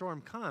or the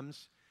storm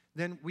comes,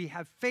 then we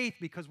have faith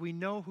because we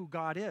know who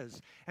God is.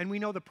 And we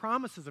know the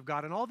promises of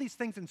God. And all these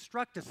things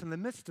instruct us in the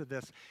midst of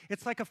this.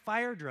 It's like a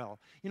fire drill.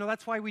 You know,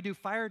 that's why we do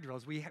fire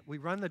drills. We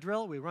run the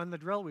drill, we run the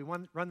drill, we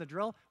run the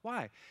drill.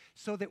 Why?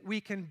 So that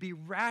we can be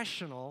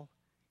rational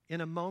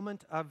in a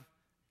moment of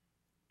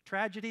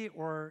tragedy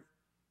or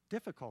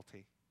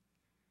difficulty.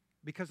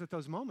 Because at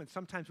those moments,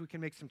 sometimes we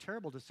can make some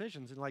terrible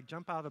decisions and like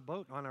jump out of the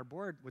boat on our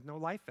board with no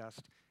life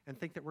vest and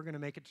think that we're going to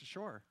make it to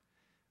shore.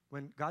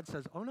 When God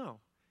says, oh no,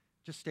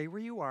 just stay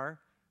where you are,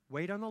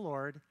 wait on the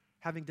Lord,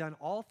 having done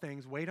all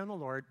things, wait on the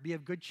Lord, be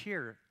of good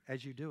cheer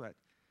as you do it.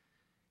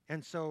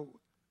 And so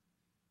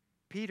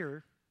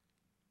Peter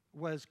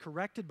was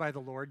corrected by the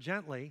Lord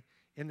gently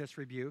in this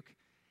rebuke.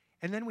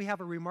 And then we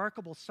have a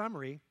remarkable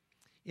summary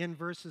in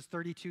verses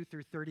 32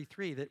 through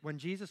 33 that when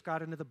Jesus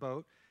got into the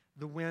boat,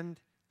 the wind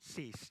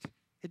ceased.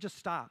 It just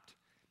stopped.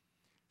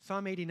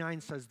 Psalm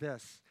 89 says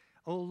this,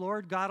 O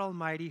Lord God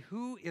Almighty,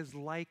 who is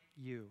like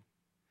you?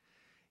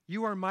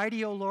 You are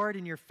mighty, O Lord,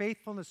 and your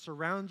faithfulness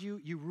surrounds you.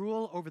 You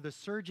rule over the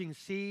surging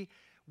sea.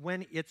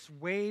 When its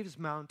waves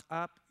mount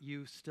up,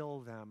 you still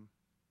them.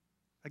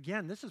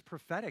 Again, this is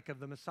prophetic of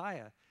the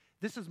Messiah.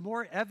 This is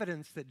more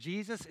evidence that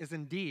Jesus is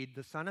indeed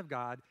the Son of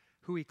God,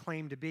 who he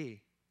claimed to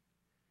be.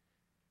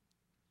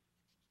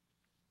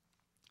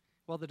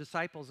 Well, the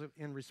disciples,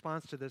 in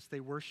response to this,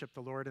 they worshiped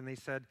the Lord and they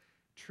said,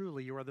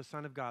 truly, you are the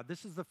Son of God.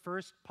 This is the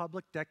first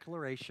public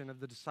declaration of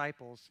the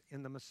disciples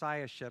in the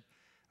Messiahship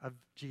of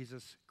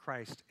Jesus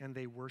Christ, and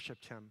they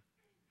worshiped him.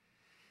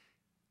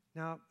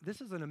 Now,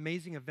 this is an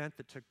amazing event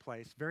that took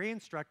place, very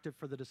instructive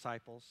for the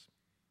disciples,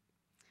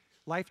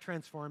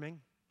 life-transforming,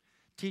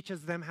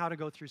 teaches them how to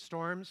go through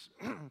storms,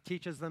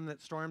 teaches them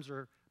that storms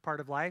are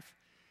part of life,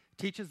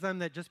 teaches them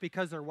that just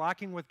because they're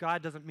walking with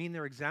God doesn't mean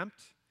they're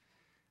exempt,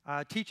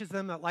 teaches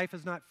them that life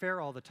is not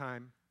fair all the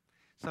time,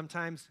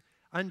 sometimes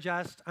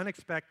unjust,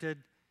 unexpected,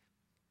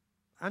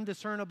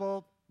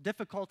 undiscernible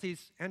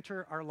difficulties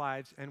enter our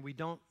lives and we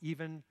don't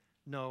even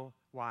know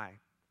why.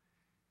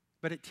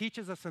 But it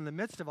teaches us in the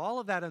midst of all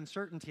of that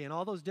uncertainty and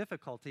all those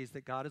difficulties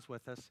that God is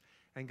with us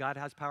and God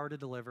has power to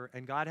deliver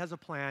and God has a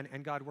plan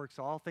and God works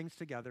all things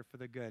together for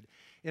the good.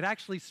 It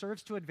actually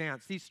serves to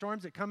advance. These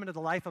storms that come into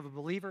the life of a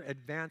believer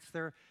advance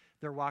their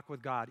walk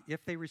with God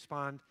if they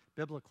respond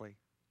biblically.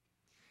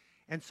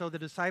 And so the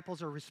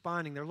disciples are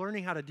responding. They're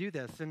learning how to do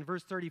this. In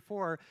verse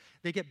 34,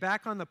 they get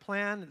back on the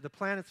plan. The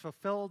plan is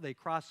fulfilled. They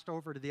crossed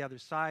over to the other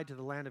side, to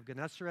the land of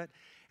Gennesaret.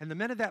 And the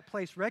men of that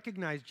place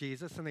recognized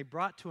Jesus, and they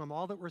brought to him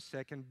all that were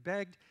sick and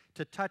begged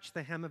to touch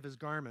the hem of his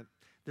garment,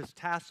 this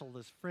tassel,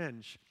 this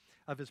fringe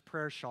of his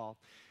prayer shawl.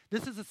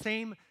 This is the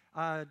same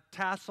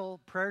tassel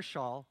prayer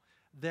shawl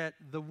that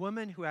the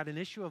woman who had an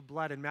issue of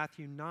blood in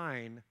Matthew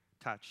 9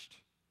 touched.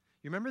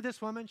 You remember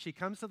this woman? She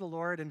comes to the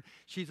Lord, and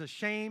she's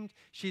ashamed.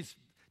 She's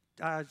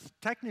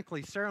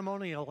technically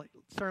ceremonially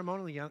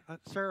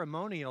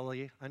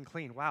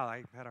unclean. Wow,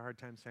 I had a hard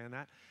time saying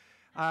that.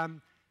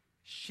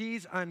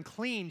 She's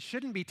unclean,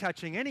 shouldn't be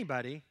touching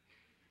anybody,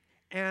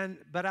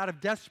 but out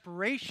of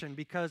desperation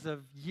because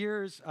of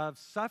years of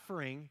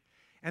suffering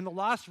and the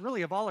loss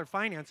really of all her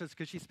finances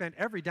because she spent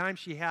every dime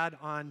she had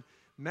on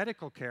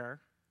medical care.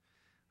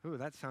 Ooh,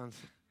 that sounds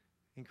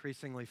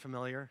increasingly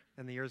familiar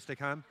in the years to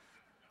come.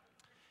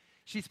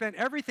 She spent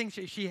everything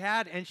she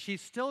had and she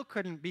still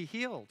couldn't be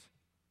healed.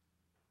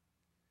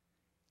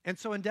 And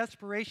so in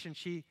desperation,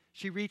 she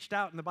reached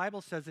out, and the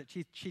Bible says that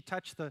she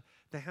touched the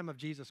hem of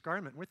Jesus'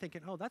 garment. And we're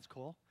thinking, oh, that's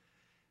cool.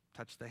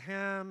 Touch the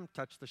hem,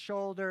 touch the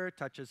shoulder,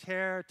 touch his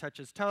hair, touch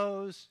his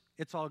toes.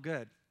 It's all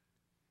good.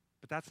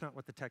 But that's not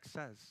what the text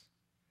says.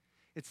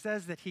 It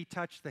says that he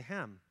touched the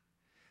hem.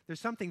 There's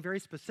something very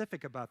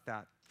specific about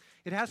that.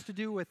 It has to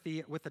do with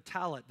the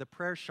tallit, the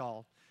prayer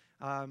shawl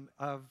of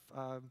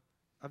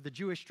of the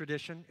Jewish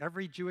tradition.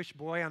 Every Jewish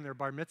boy on their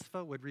bar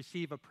mitzvah would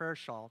receive a prayer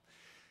shawl.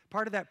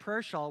 Part of that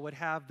prayer shawl would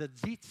have the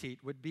tzitzit,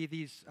 would be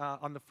these,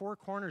 on the four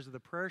corners of the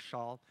prayer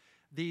shawl,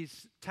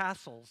 these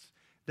tassels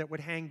that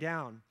would hang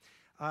down.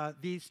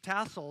 These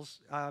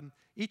tassels,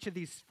 each of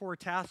these four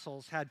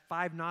tassels had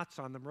 5 knots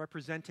on them,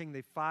 representing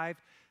the 5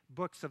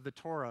 books of the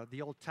Torah,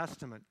 the Old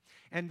Testament.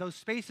 And those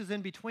spaces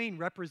in between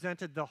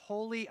represented the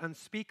holy,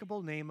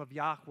 unspeakable name of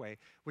Yahweh,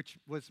 which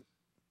was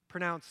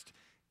pronounced,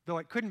 though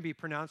it couldn't be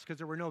pronounced because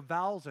there were no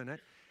vowels in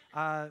it,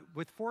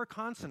 with 4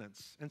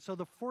 consonants. And so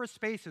the 4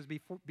 spaces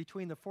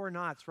between the 4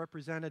 knots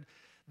represented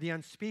the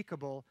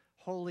unspeakable,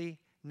 holy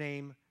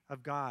name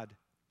of God.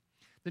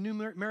 The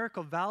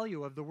numerical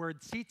value of the word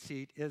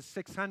tzitzit is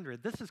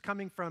 600. This is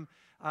coming from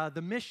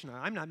the Mishnah.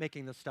 I'm not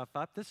making this stuff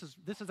up. This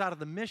is out of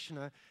the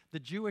Mishnah, the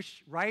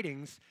Jewish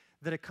writings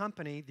that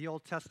accompany the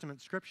Old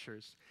Testament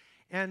scriptures.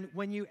 And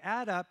when you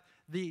add up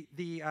the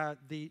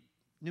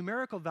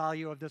numerical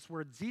value of this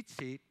word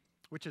tzitzit,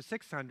 which is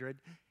 600,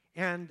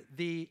 and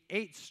the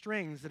 8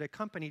 strings that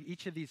accompanied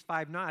each of these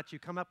 5 knots, you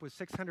come up with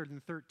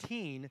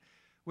 613,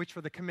 which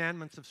were the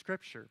commandments of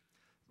Scripture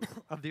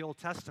of the Old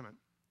Testament.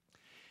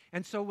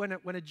 And so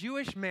when a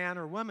Jewish man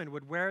or woman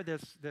would wear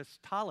this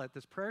talit,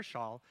 this prayer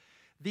shawl,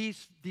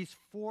 these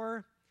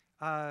 4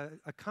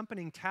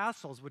 accompanying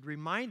tassels would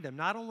remind them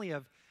not only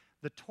of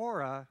the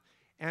Torah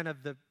and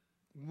of the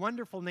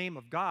wonderful name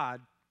of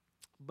God,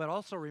 but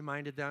also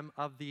reminded them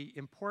of the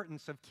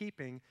importance of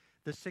keeping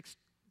the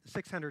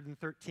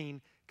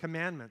 613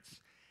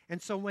 commandments.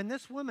 And so when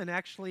this woman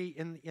actually,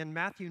 in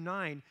Matthew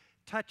 9,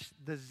 touched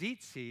the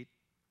tzitzit,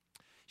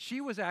 she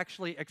was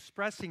actually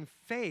expressing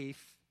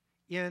faith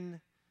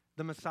in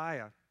the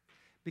Messiah.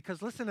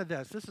 Because listen to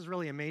this. This is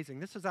really amazing.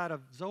 This is out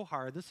of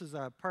Zohar. This is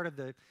a part of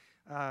the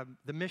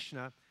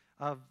Mishnah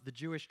of the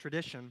Jewish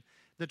tradition.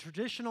 The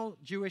traditional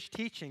Jewish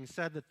teaching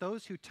said that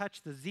those who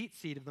touched the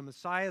tzitzit of the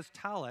Messiah's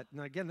talit,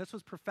 and again, this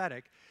was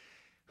prophetic,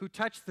 who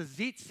touched the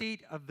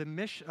tzitzit of the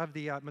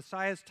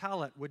Messiah's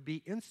talit would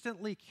be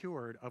instantly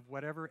cured of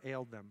whatever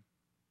ailed them.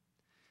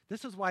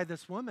 This is why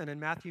this woman in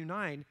Matthew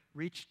 9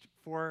 reached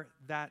for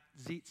that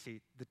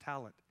tzitzit, the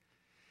talit.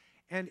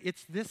 And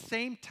it's this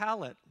same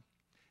talit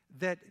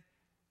that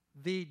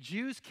the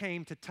Jews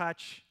came to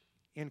touch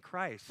in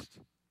Christ.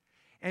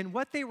 And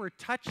what they were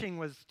touching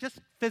was just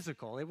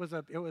physical. It was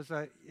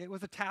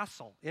a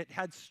tassel. It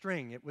had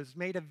string. It was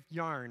made of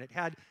yarn. It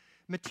had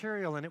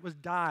material, and it was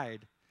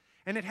dyed.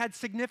 And it had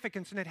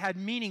significance, and it had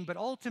meaning, but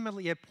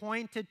ultimately it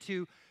pointed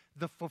to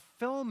the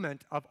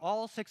fulfillment of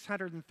all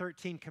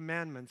 613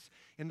 commandments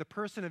in the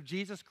person of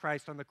Jesus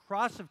Christ on the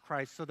cross of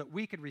Christ so that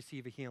we could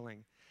receive a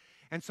healing,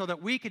 and so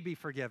that we could be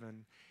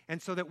forgiven,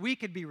 and so that we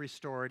could be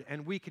restored,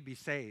 and we could be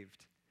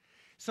saved.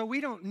 So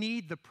we don't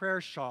need the prayer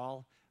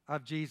shawl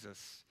of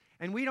Jesus.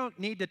 And we don't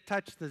need to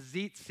touch the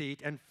tzitzit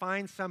and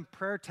find some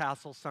prayer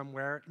tassel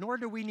somewhere, nor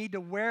do we need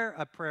to wear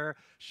a prayer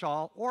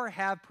shawl or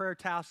have prayer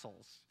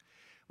tassels.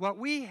 What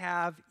we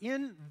have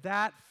in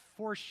that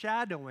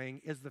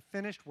foreshadowing is the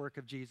finished work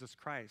of Jesus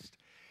Christ.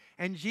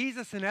 And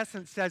Jesus, in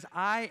essence, says,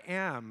 I,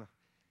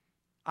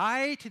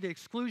 to the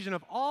exclusion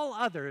of all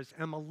others,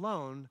 am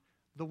alone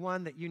the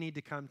one that you need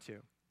to come to.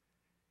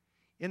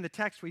 In the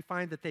text, we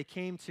find that they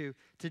came to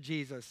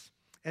Jesus,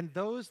 and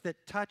those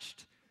that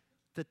touched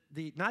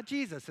not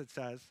Jesus, it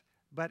says,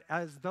 but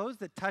as those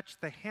that touched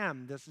the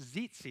hem, this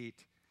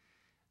tzitzit,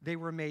 they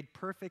were made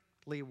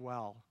perfectly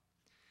well.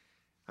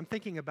 I'm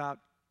thinking about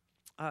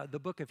the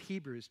book of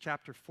Hebrews,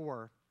 chapter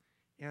 4,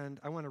 and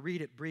I want to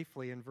read it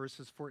briefly in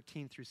verses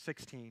 14 through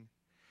 16.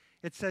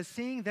 It says,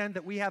 seeing then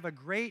that we have a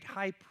great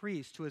high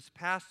priest who has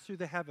passed through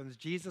the heavens,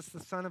 Jesus the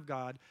Son of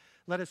God,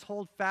 let us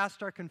hold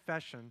fast our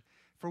confession,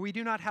 for we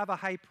do not have a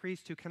high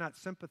priest who cannot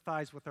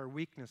sympathize with our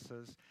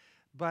weaknesses,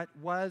 but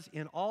was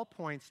in all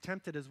points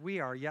tempted as we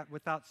are, yet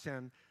without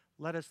sin.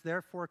 Let us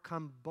therefore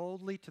come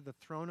boldly to the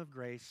throne of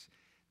grace,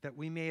 that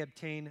we may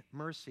obtain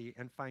mercy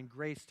and find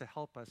grace to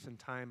help us in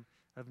time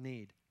of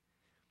need.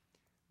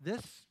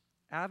 This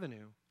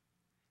avenue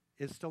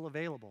is still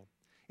available.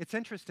 It's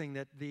interesting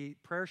that the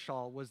prayer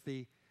shawl was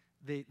the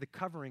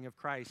covering of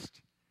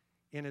Christ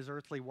in his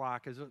earthly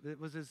walk. It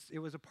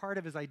was a part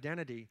of his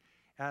identity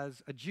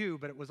as a Jew,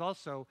 but it was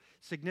also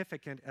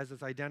significant as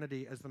his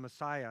identity as the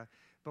Messiah.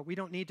 But we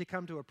don't need to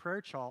come to a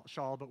prayer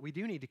shawl, but we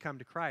do need to come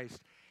to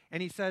Christ.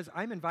 And he says,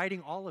 I'm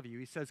inviting all of you.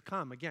 He says,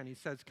 come. Again, he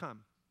says, come.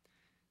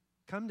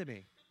 Come to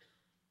me.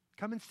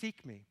 Come and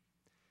seek me.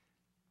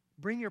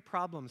 Bring your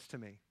problems to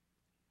me.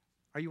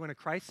 Are you in a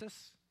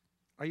crisis?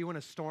 Are you in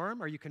a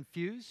storm? Are you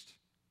confused?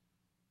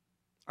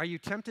 Are you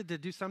tempted to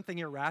do something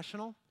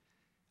irrational?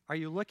 Are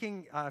you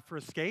looking for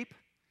escape?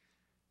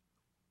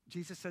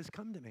 Jesus says,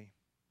 come to me.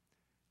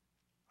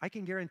 I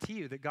can guarantee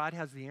you that God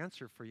has the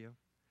answer for you.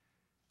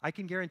 I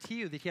can guarantee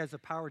you that he has the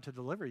power to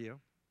deliver you.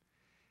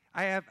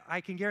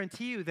 I can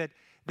guarantee you that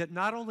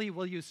not only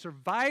will you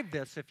survive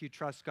this if you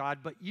trust God,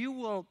 but you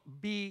will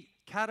be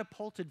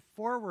catapulted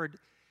forward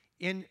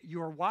in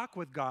your walk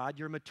with God,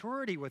 your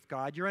maturity with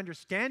God, your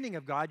understanding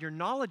of God, your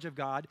knowledge of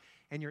God,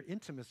 and your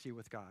intimacy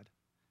with God.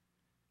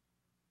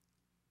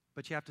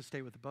 But you have to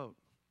stay with the boat.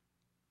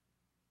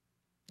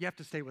 You have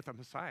to stay with the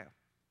Messiah.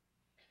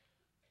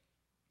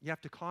 You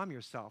have to calm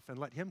yourself and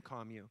let him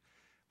calm you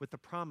with the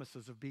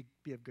promises of be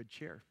of good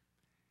cheer.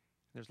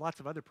 There's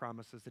lots of other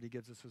promises that he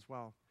gives us as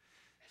well.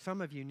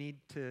 Some of you need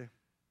to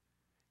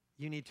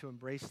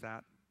embrace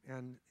that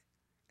and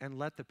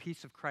let the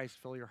peace of Christ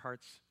fill your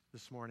hearts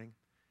this morning.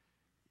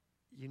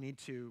 You need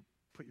to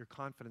put your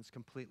confidence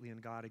completely in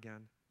God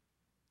again.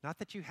 Not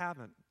that you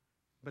haven't,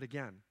 but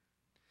again.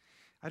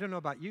 I don't know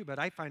about you, but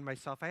I find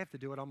myself, I have to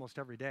do it almost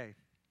every day.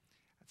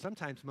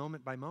 Sometimes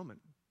moment by moment.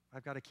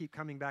 I've got to keep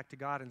coming back to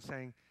God and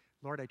saying,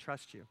 Lord, I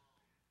trust you.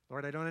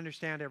 Lord, I don't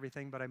understand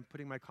everything, but I'm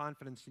putting my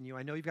confidence in you.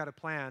 I know you've got a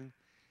plan,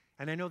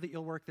 and I know that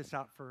you'll work this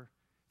out for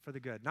the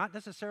good. Not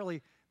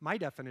necessarily my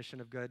definition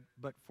of good,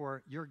 but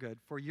for your good,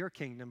 for your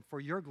kingdom, for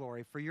your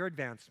glory, for your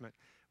advancement,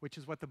 which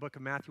is what the book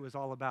of Matthew is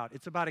all about.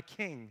 It's about a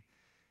king,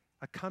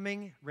 a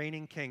coming,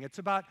 reigning king. It's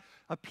about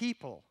a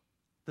people,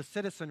 the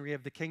citizenry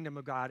of the kingdom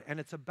of God, and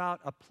it's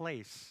about a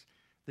place,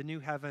 the new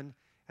heaven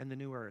and the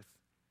new earth.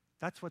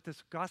 That's what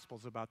this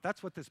gospel's about.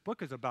 That's what this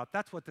book is about.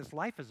 That's what this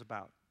life is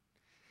about.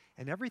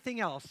 And everything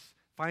else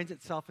finds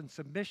itself in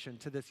submission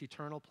to this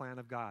eternal plan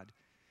of God.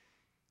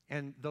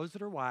 And those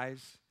that are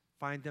wise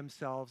find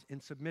themselves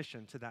in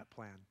submission to that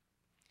plan.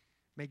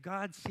 May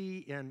God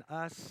see in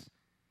us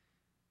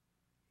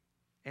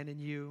and in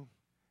you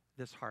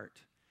this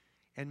heart.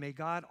 And may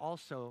God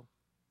also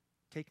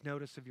take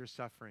notice of your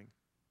suffering.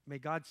 May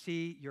God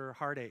see your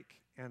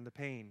heartache and the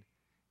pain.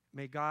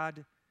 May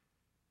God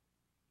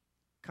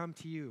come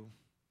to you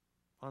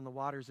on the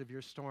waters of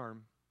your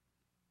storm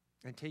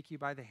and take you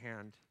by the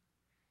hand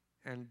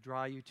and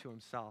draw you to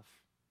himself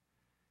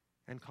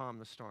and calm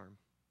the storm.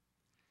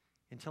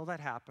 Until that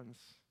happens,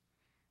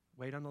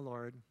 wait on the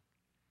Lord,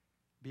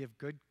 be of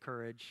good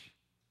courage,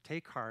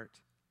 take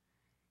heart,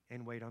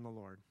 and wait on the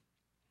Lord.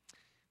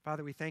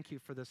 Father, we thank you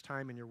for this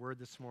time in your word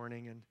this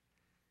morning.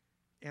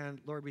 And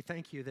Lord, we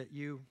thank you that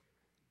you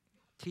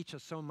teach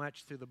us so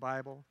much through the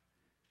Bible,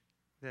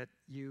 that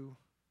you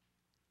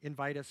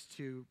invite us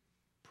to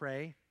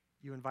pray.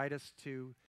 You invite us to